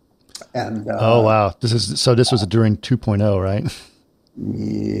 And oh wow, this was during 2.0, right?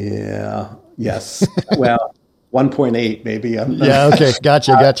 Yeah. Yes. Well, 1.8 maybe. Yeah. Okay.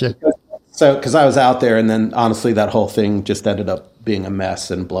 Gotcha. So, because I was out there, and then honestly, that whole thing just ended up being a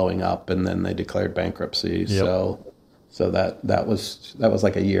mess and blowing up, and then they declared bankruptcy. Yep. So that was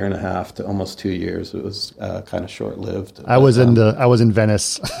like a year and a half to almost 2 years. It was kind of short lived. I was in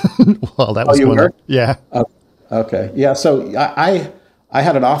Venice while that was going on. Yeah. Okay. Yeah. So I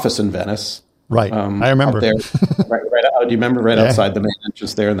had an office in Venice. Right. I remember. Out there, right. Do you remember outside the main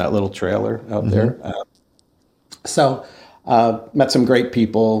entrance there in that little trailer out there? Met some great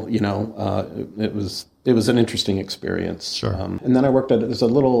people. It was an interesting experience. Sure. And then I worked there's a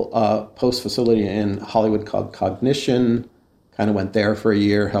little post facility in Hollywood called Cognition. Kind of went there for a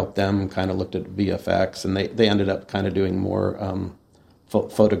year, helped them, kind of looked at VFX, and they ended up kind of doing more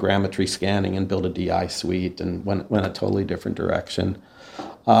photogrammetry scanning and built a DI suite and went a totally different direction.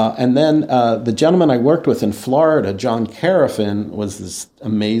 And then the gentleman I worked with in Florida, John Carafin, was this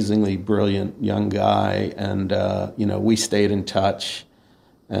amazingly brilliant young guy. And, we stayed in touch.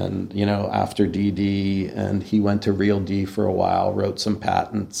 And, after DD, and he went to Real D for a while, wrote some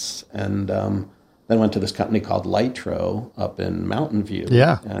patents, and then went to this company called Lytro up in Mountain View.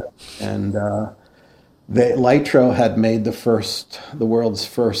 Yeah. Lytro had made the world's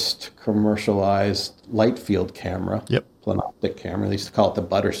first commercialized light field camera. Yep. Planoptic camera. They used to call it the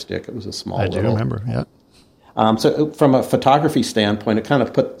butter stick. It was a small. I do remember. Yeah. So from a photography standpoint, it kind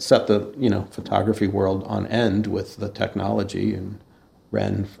of set the photography world on end with the technology. And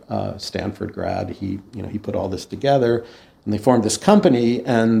Ren, Stanford grad, he put all this together, and they formed this company.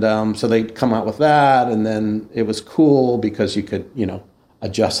 And so they'd come out with that, and then it was cool because you could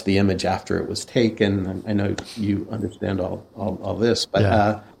adjust the image after it was taken. I know you understand all this,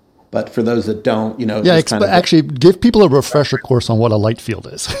 but. But for those that don't, actually give people a refresher course on what a light field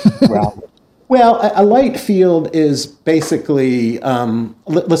is. Well, a light field is basically,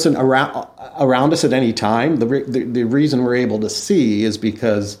 listen, around us at any time. The reason we're able to see is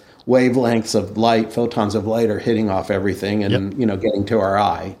because wavelengths of light, photons of light, are hitting off everything and getting to our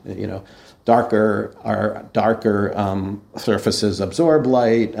eye. Darker surfaces absorb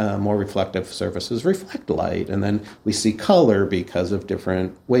light, more reflective surfaces reflect light, and then we see color because of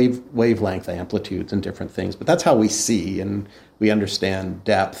different wavelength amplitudes and different things. But that's how we see, and we understand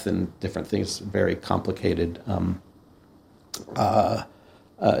depth and different things. Very complicated.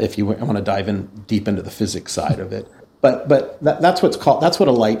 If you want to dive deep into the physics side of it. But that's what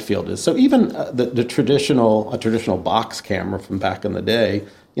a light field is. So even the traditional box camera from back in the day,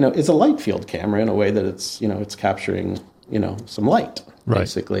 is a light field camera in a way that it's capturing some light,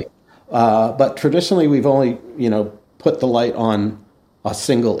 basically. But traditionally we've only put the light on a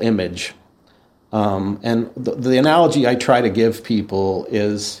single image, and the analogy I try to give people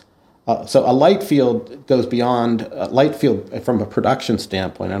is so a light field goes beyond a light field from a production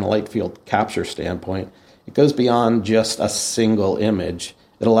standpoint and a light field capture standpoint. It goes beyond just a single image.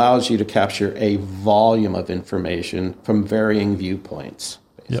 It allows you to capture a volume of information from varying viewpoints,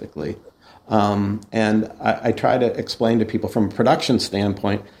 basically. Yep. And I try to explain to people from a production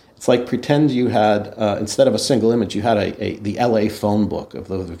standpoint, it's like pretend you had, instead of a single image, you had the LA phone book, of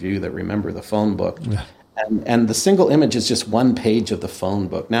those of you that remember the phone book. Yeah. And the single image is just one page of the phone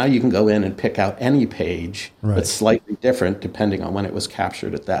book. Now you can go in and pick out any page that's slightly different depending on when it was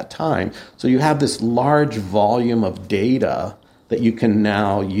captured at that time. So you have this large volume of data that you can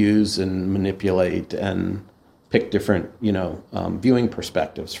now use and manipulate and pick different, viewing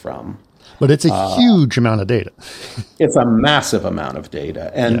perspectives from. But it's a huge amount of data. It's a massive amount of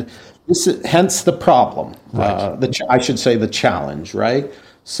data. And this is, hence the problem, right. I should say the challenge, right?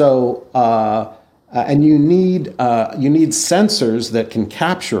 So, and you need sensors that can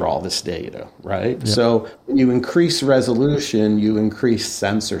capture all this data, right? Yep. So when you increase resolution, you increase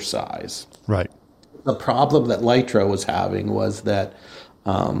sensor size. Right. The problem that Lytro was having was that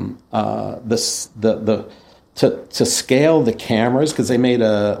to scale the cameras, because they made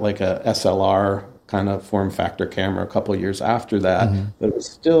a SLR kind of form factor camera a couple of years after that, but it was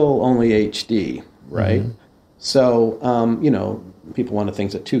still only HD, right? Mm-hmm. So people wanted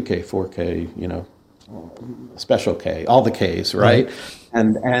things at 2K, 4K, special K, all the Ks, right?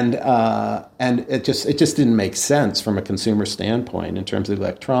 And it just didn't make sense from a consumer standpoint in terms of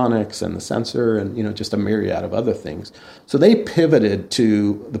electronics and the sensor and just a myriad of other things. So they pivoted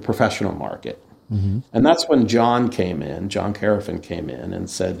to the professional market. Mm-hmm. And that's when John Carafin came in and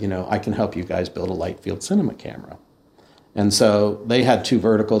said, I can help you guys build a lightfield cinema camera. And so they had two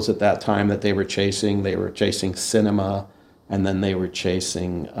verticals at that time that they were chasing. They were chasing cinema, and then they were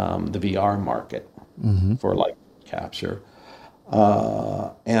chasing the VR market for light capture.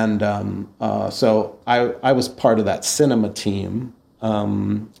 So I was part of that cinema team,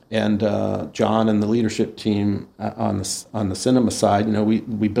 and John and the leadership team on the cinema side,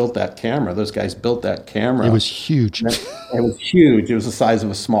 we built that camera. Those guys built that camera. It was huge. It was huge. It was the size of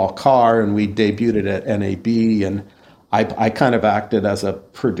a small car, and we debuted it at NAB, and I kind of acted as a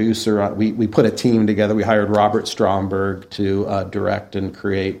producer. We put a team together. We hired Robert Stromberg to direct and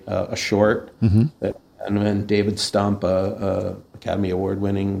create a short. Mm-hmm. And then David Stump, Academy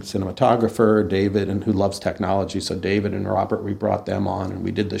Award-winning cinematographer, David, and who loves technology. So David and Robert, we brought them on, and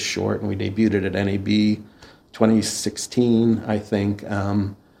we did this short, and we debuted it at NAB 2016, I think.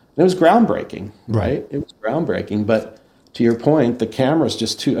 And it was groundbreaking, right? It was groundbreaking, but to your point, the camera's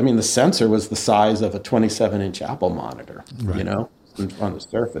just the sensor was the size of a 27-inch Apple monitor, on the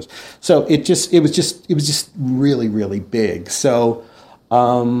surface. So it was just really, really big. So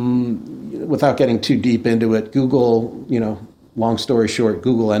without getting too deep into it, Google, long story short,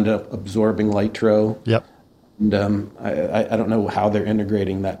 Google ended up absorbing Lytro. Yep. And I don't know how they're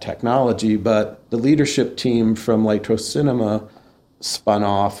integrating that technology, but the leadership team from Lytro Cinema spun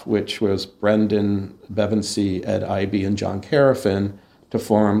off, which was Brendan Bevensey, Ed Ibe, and John Carafin, to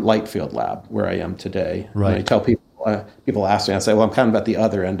form Lightfield Lab, where I am today. Right. And I tell people, people ask me, I say, well, I'm kind of at the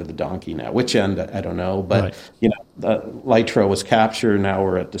other end of the donkey now. Which end, I don't know. But, Lytro was capture, now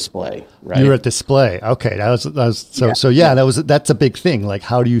we're at display, right? You're at display. Okay. That's a big thing. Like,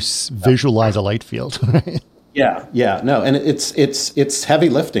 how do you visualize a light field, right? Yeah. No, and it's heavy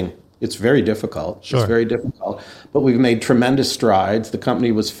lifting. It's very difficult. Sure. It's very difficult. But we've made tremendous strides. The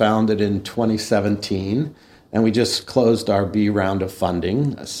company was founded in 2017, and we just closed our B round of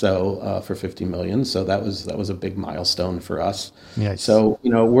funding, for $50 million. So that was a big milestone for us. Yes. So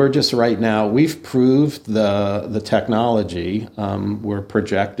we're just right now. We've proved the technology. We're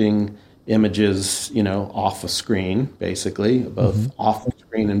projecting images, off a screen, basically, both off the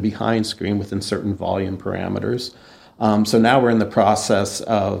screen and behind screen within certain volume parameters. So now we're in the process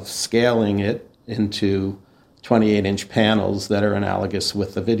of scaling it into 28-inch panels that are analogous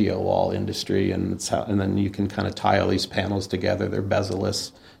with the video wall industry, and then you can kind of tile these panels together. They're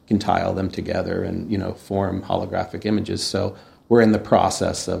bezel-less. You can tile them together and form holographic images. So we're in the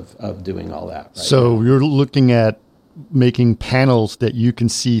process of doing all that. So now. You're looking at making panels that you can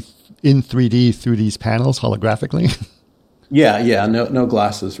see in 3D through these panels holographically? Yeah. No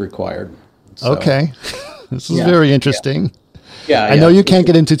glasses required. So. Okay. This is very interesting. Yeah, I know you can't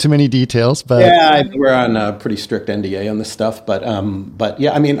get into too many details, but we're on a pretty strict NDA on this stuff. But I'm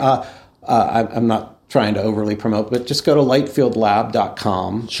not trying to overly promote, but just go to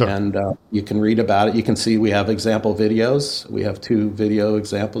lightfieldlab.com and you can read about it. You can see we have example videos. We have 2 video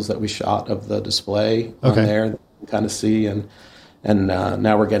examples that we shot of the display on there that you can kind of see, and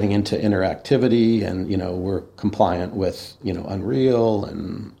now we're getting into interactivity, and we're compliant with Unreal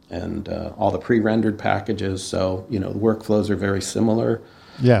and all the pre-rendered packages. So the workflows are very similar.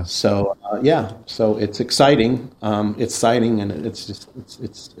 Yeah. So so it's exciting. And it's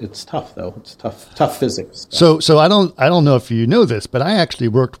tough though. It's tough physics. So I don't know if you know this, but I actually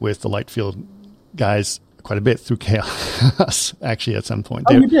worked with the Lightfield guys quite a bit through Chaos, actually, at some point.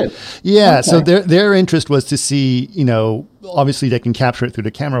 You did? Yeah. Okay. So their interest was to see, obviously they can capture it through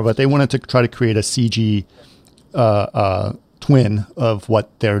the camera, but they wanted to try to create a CG twin of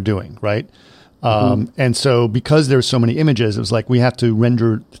what they're doing, right? And so because there's so many images, it was like we have to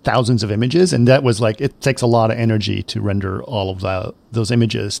render thousands of images. And that was like, it takes a lot of energy to render all of those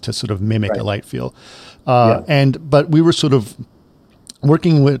images to sort of mimic a light field. But we were sort of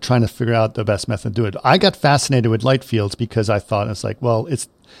working with trying to figure out the best method to do it. I got fascinated with light fields because I thought it's like, well,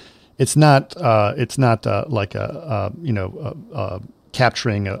 it's not like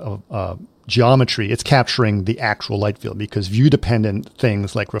capturing a geometry. It's capturing the actual light field because view-dependent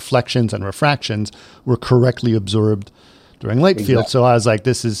things like reflections and refractions were correctly absorbed during light field. So I was like,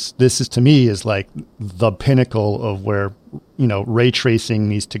 this is to me is like the pinnacle of where, ray tracing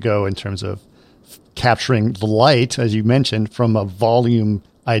needs to go in terms of capturing the light, as you mentioned, from a volume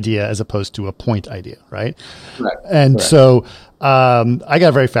idea as opposed to a point idea, right? Correct. And so I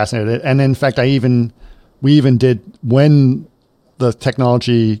got very fascinated. And in fact, we even did, when the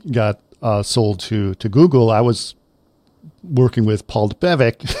technology got sold to Google, I was working with Paul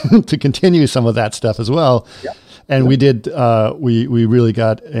Debevec to continue some of that stuff as well. Yeah. And we did, we really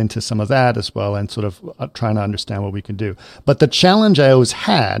got into some of that as well and sort of trying to understand what we could do. But the challenge I always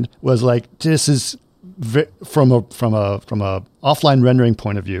had was like, this is from a offline rendering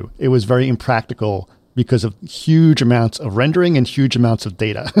point of view, it was very impractical because of huge amounts of rendering and huge amounts of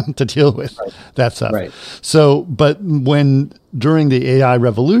data to deal with that stuff. Right. So, but when during the AI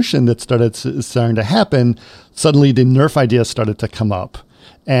revolution that starting to happen, suddenly the NERF ideas started to come up,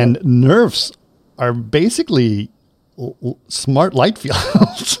 and NERFs are basically smart light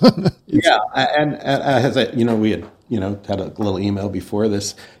fields. And as we had had a little email before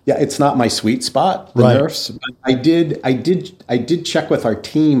this. Yeah, it's not my sweet spot, the NERFs. But I did check with our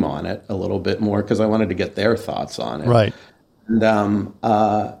team on it a little bit more because I wanted to get their thoughts on it. Right. And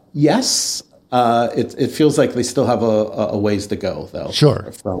yes, it feels like they still have a ways to go, though.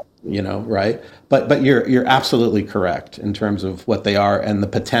 Sure. Right. But you're absolutely correct in terms of what they are and the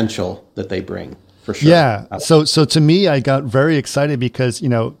potential that they bring. For sure. Yeah. So to me, I got very excited because,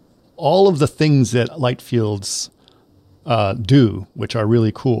 all of the things that light fields do, which are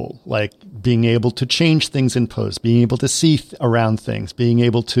really cool, like being able to change things in post, being able to see around things, being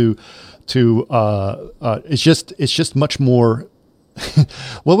able to it's just much more.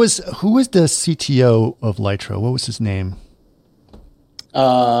 Who was the CTO of Lytro? What was his name?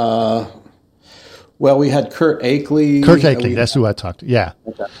 Well, we had Kurt Akeley. That's who I talked to. Yeah.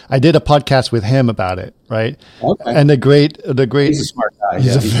 Okay. I did a podcast with him about it, right? Okay. And the great he's a smart guy.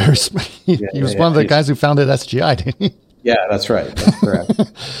 He's very smart. He was one of the guys who founded SGI, didn't he? Yeah, that's right. That's correct.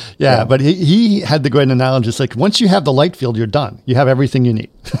 Yeah, but he had the great analogy. It's like, once you have the light field, you're done. You have everything you need.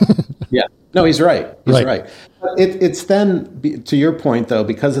 Yeah. No, he's right. He's right. It's then, to your point, though,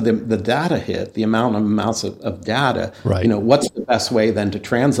 because of the data hit, the amounts of data, what's the best way then to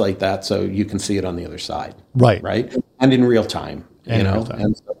translate that so you can see it on the other side? Right. Right. And in real time,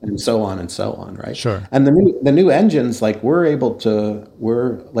 and so on and so on. Right. Sure. And the new engines, like we're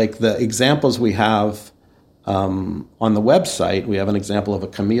like the examples we have on the website, we have an example of a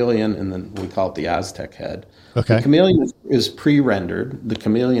chameleon, and then we call it the Aztec head. Okay. The chameleon is pre-rendered. The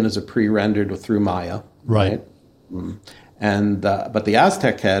chameleon is a pre-rendered through Maya. Right. And but the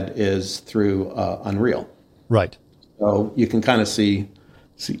Aztec head is through Unreal. Right. So you can kind of see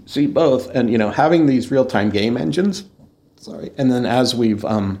both, and having these real-time game engines. Sorry. And then as we've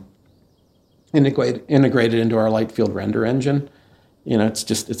integrated into our light field render engine,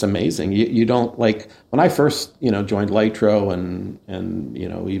 it's amazing. You don't, like when I first joined Lytro and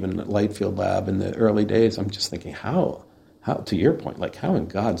even Light Field Lab in the early days, I'm just thinking how to your point, like how in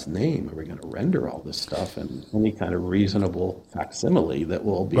God's name are we going to render all this stuff in any kind of reasonable facsimile that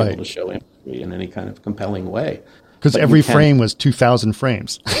will be able to show imagery in any kind of compelling way? Because every frame was 2,000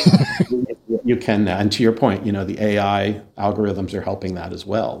 frames. You can, and to your point, the AI algorithms are helping that as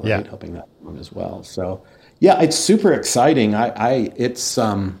well. Right? Yeah. Helping that as well. So. Yeah, it's super exciting. It's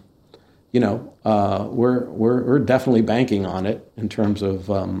we're definitely banking on it in terms of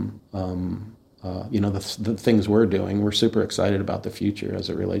the things we're doing. We're super excited about the future as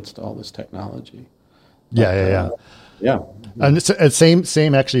it relates to all this technology. Yeah. And it's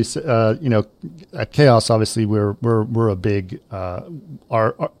same actually. At Chaos, obviously, we're a big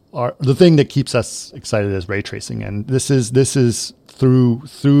the thing that keeps us excited is ray tracing, and this is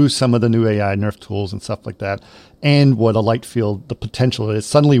through some of the new AI NERF tools and stuff like that, and what a light field, the potential is.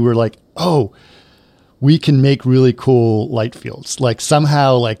 Suddenly we're like, oh, we can make really cool light fields. Like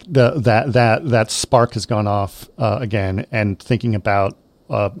somehow, like that spark has gone off again, and thinking about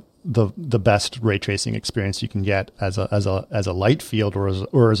the best ray tracing experience you can get as a light field or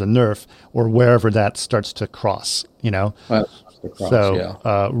as a NERF or wherever that starts to cross. Really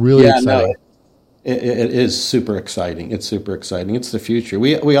exciting. No, it is super exciting. It's super exciting. It's the future.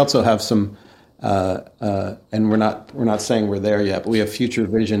 We also have some And we're not saying we're there yet, but we have future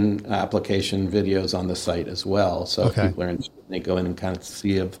vision application videos on the site as well. So if people are interested, they go in and kind of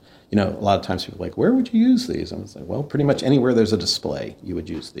see if, a lot of times people are like, where would you use these? And it's like, well, pretty much anywhere there's a display, you would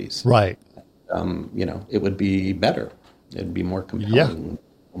use these. Right. It would be better. It'd be more compelling,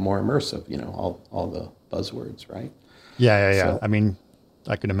 more immersive, all the buzzwords, right? Yeah. So, I mean,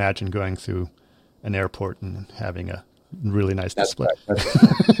 I could imagine going through an airport and having a really nice display.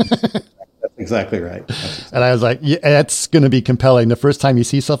 That's exactly right. And I was like, yeah, that's going to be compelling. The first time you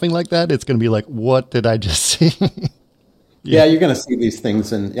see something like that, it's going to be like, what did I just see? Yeah, you're going to see these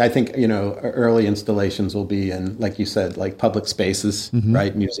things. And I think, early installations will be in, like you said, like public spaces,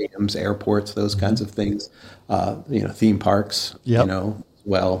 right? Museums, airports, those kinds of things, theme parks,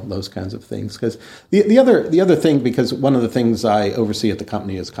 well, those kinds of things. Because the other thing, because one of the things I oversee at the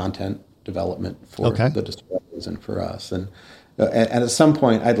company is content development for the displays and for us. And at some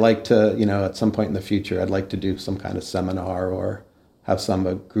point, I'd like to, at some point in the future, I'd like to do some kind of seminar or have some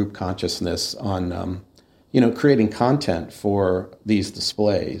group consciousness on, creating content for these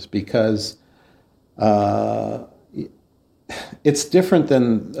displays, because it's different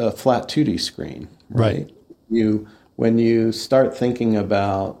than a flat 2D screen, right? When you start thinking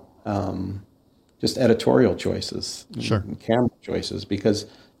about just editorial choices, and camera choices, because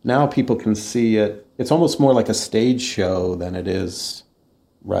now people can see it. It's almost more like a stage show than it is,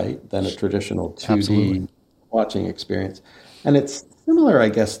 right, than a traditional 2D watching experience. And it's similar, I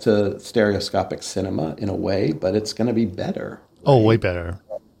guess, to stereoscopic cinema in a way, but it's going to be better. Right? Oh, way better.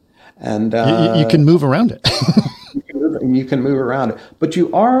 And you can move around it. You can move around it, but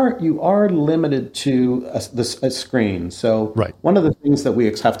you are limited to a screen. So one of the things that we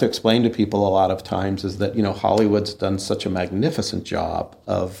have to explain to people a lot of times is that Hollywood's done such a magnificent job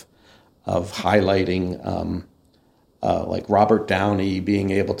of highlighting like Robert Downey being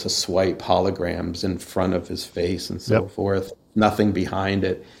able to swipe holograms in front of his face and so forth, nothing behind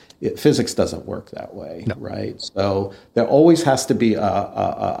it. Physics doesn't work that way, right? So there always has to be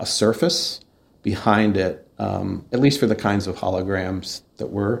a surface behind it, at least for the kinds of holograms that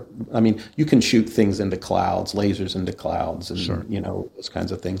you can shoot things into clouds, lasers into clouds, and those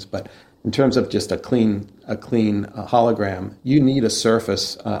kinds of things. But in terms of just a clean hologram, you need a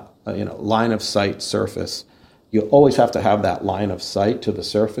surface, line of sight surface. You always have to have that line of sight to the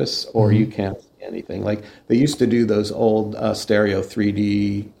surface, or you can't see anything. Like they used to do those old stereo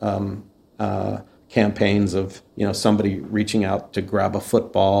 3D campaigns of somebody reaching out to grab a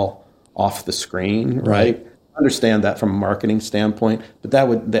football off the screen, right? Understand that from a marketing standpoint, but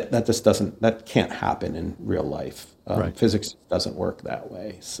that just that can't happen in real life. Physics doesn't work that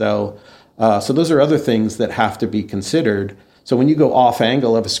way. So those are other things that have to be considered. So when you go off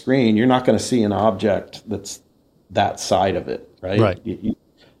angle of a screen, you're not going to see an object that's that side of it, right?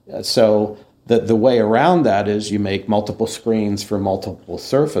 So the way around that is you make multiple screens for multiple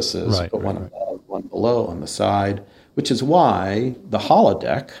surfaces, but one above, one below on the side, which is why the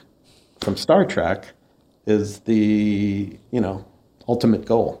holodeck from Star Trek is the ultimate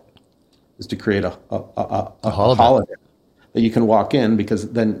goal, is to create a holodeck that you can walk in,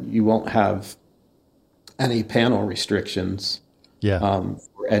 because then you won't have any panel restrictions for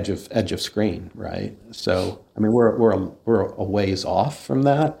edge of screen, right? So we're a ways off from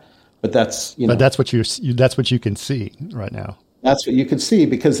that, but that's but that's what you can see right now. That's what you can see,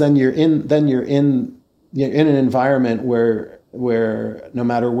 because then you're in an environment where no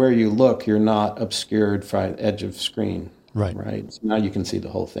matter where you look, you're not obscured by edge of screen. Right. So now you can see the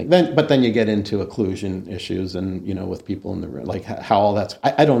whole thing. But then you get into occlusion issues and, with people in the room, like how all that's,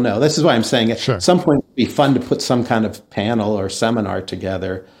 I don't know. This is why I'm saying at some point it'd be fun to put some kind of panel or seminar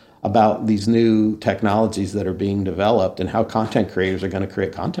together about these new technologies that are being developed and how content creators are going to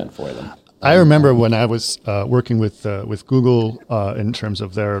create content for them. I remember when I was working with Google in terms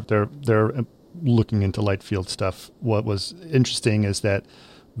of their looking into lightfield stuff. What was interesting is that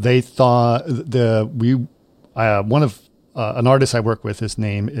they thought an artist I work with, his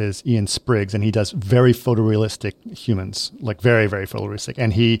name is Ian Spriggs, and he does very photorealistic humans, like very, very photorealistic.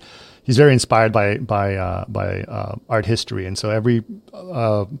 And he's very inspired by art history. And so he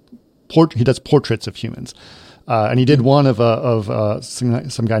does portraits of humans. And he did one of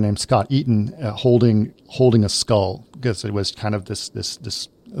some guy named Scott Eaton holding a skull, because it was kind of this,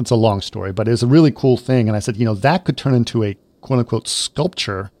 it's a long story, but it was a really cool thing. And I said, that could turn into a quote unquote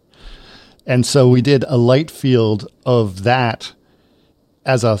sculpture. And so we did a light field of that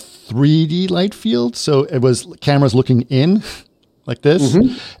as a 3D light field. So it was cameras looking in like this.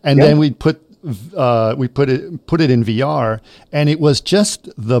 And then we put it in VR, and it was just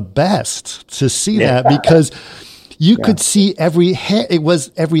the best to see that, because You could see every hair.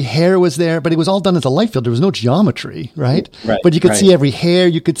 Every hair was there, but it was all done as a light field. There was no geometry, right? But you could see every hair.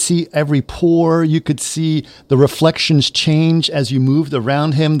 You could see every pore. You could see the reflections change as you moved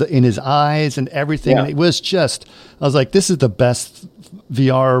around him in his eyes and everything. And it was just, I was like, this is the best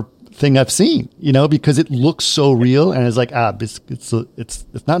VR thing I've seen, because it looks so real. And it's like,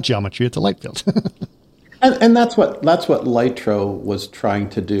 it's not geometry. It's a light field. And that's what Lytro was trying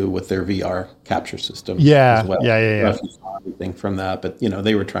to do with their VR capture system. Yeah, as well. yeah. I don't know if you saw anything from that, but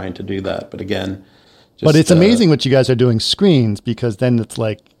they were trying to do that. But again, but it's amazing what you guys are doing screens, because then it's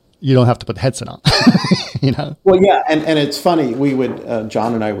like you don't have to put the headset on. Well, yeah, and it's funny. We would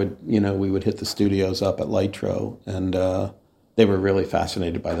John and I would we would hit the studios up at Lytro, and they were really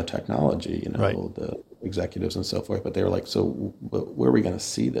fascinated by the technology. The executives and so forth. But they were like, "So where are we going to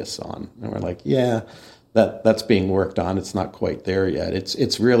see this on?" And we're like, "Yeah." That's being worked on. It's not quite there yet.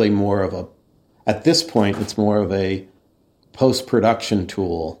 It's really more of at this point, it's more of a post-production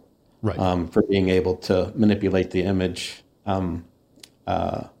tool for being able to manipulate the image more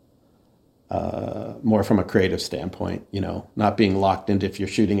from a creative standpoint, not being locked into, if you're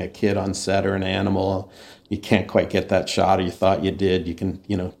shooting a kid on set or an animal, you can't quite get that shot or you thought you did. You can,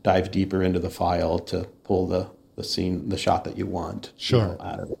 dive deeper into the file to pull the scene, the shot that you want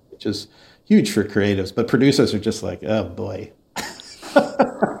out of it, which is huge for creatives, but producers are just like, oh boy.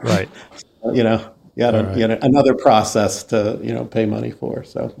 Right. Another process to, pay money for.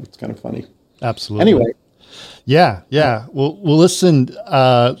 So it's kind of funny. Absolutely. Anyway. Yeah. Well, listen,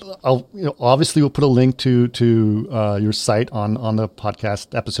 obviously we'll put a link to your site on the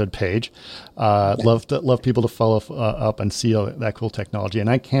podcast episode page. Love people to follow up and see that cool technology. And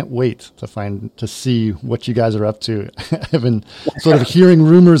I can't wait to see what you guys are up to. I've been sort of hearing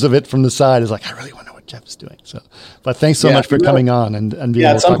rumors of it from the side. It's like, I really want to know what Jeff's doing. So, but thanks so much for coming on and being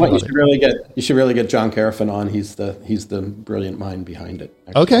able to talk about it. You should really get John Carafin on. He's the brilliant mind behind it.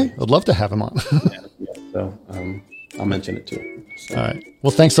 Actually. Okay. I'd love to have him on. So I'll mention it too. So. All right.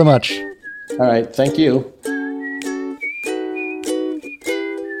 Well, thanks so much. All right. Thank you.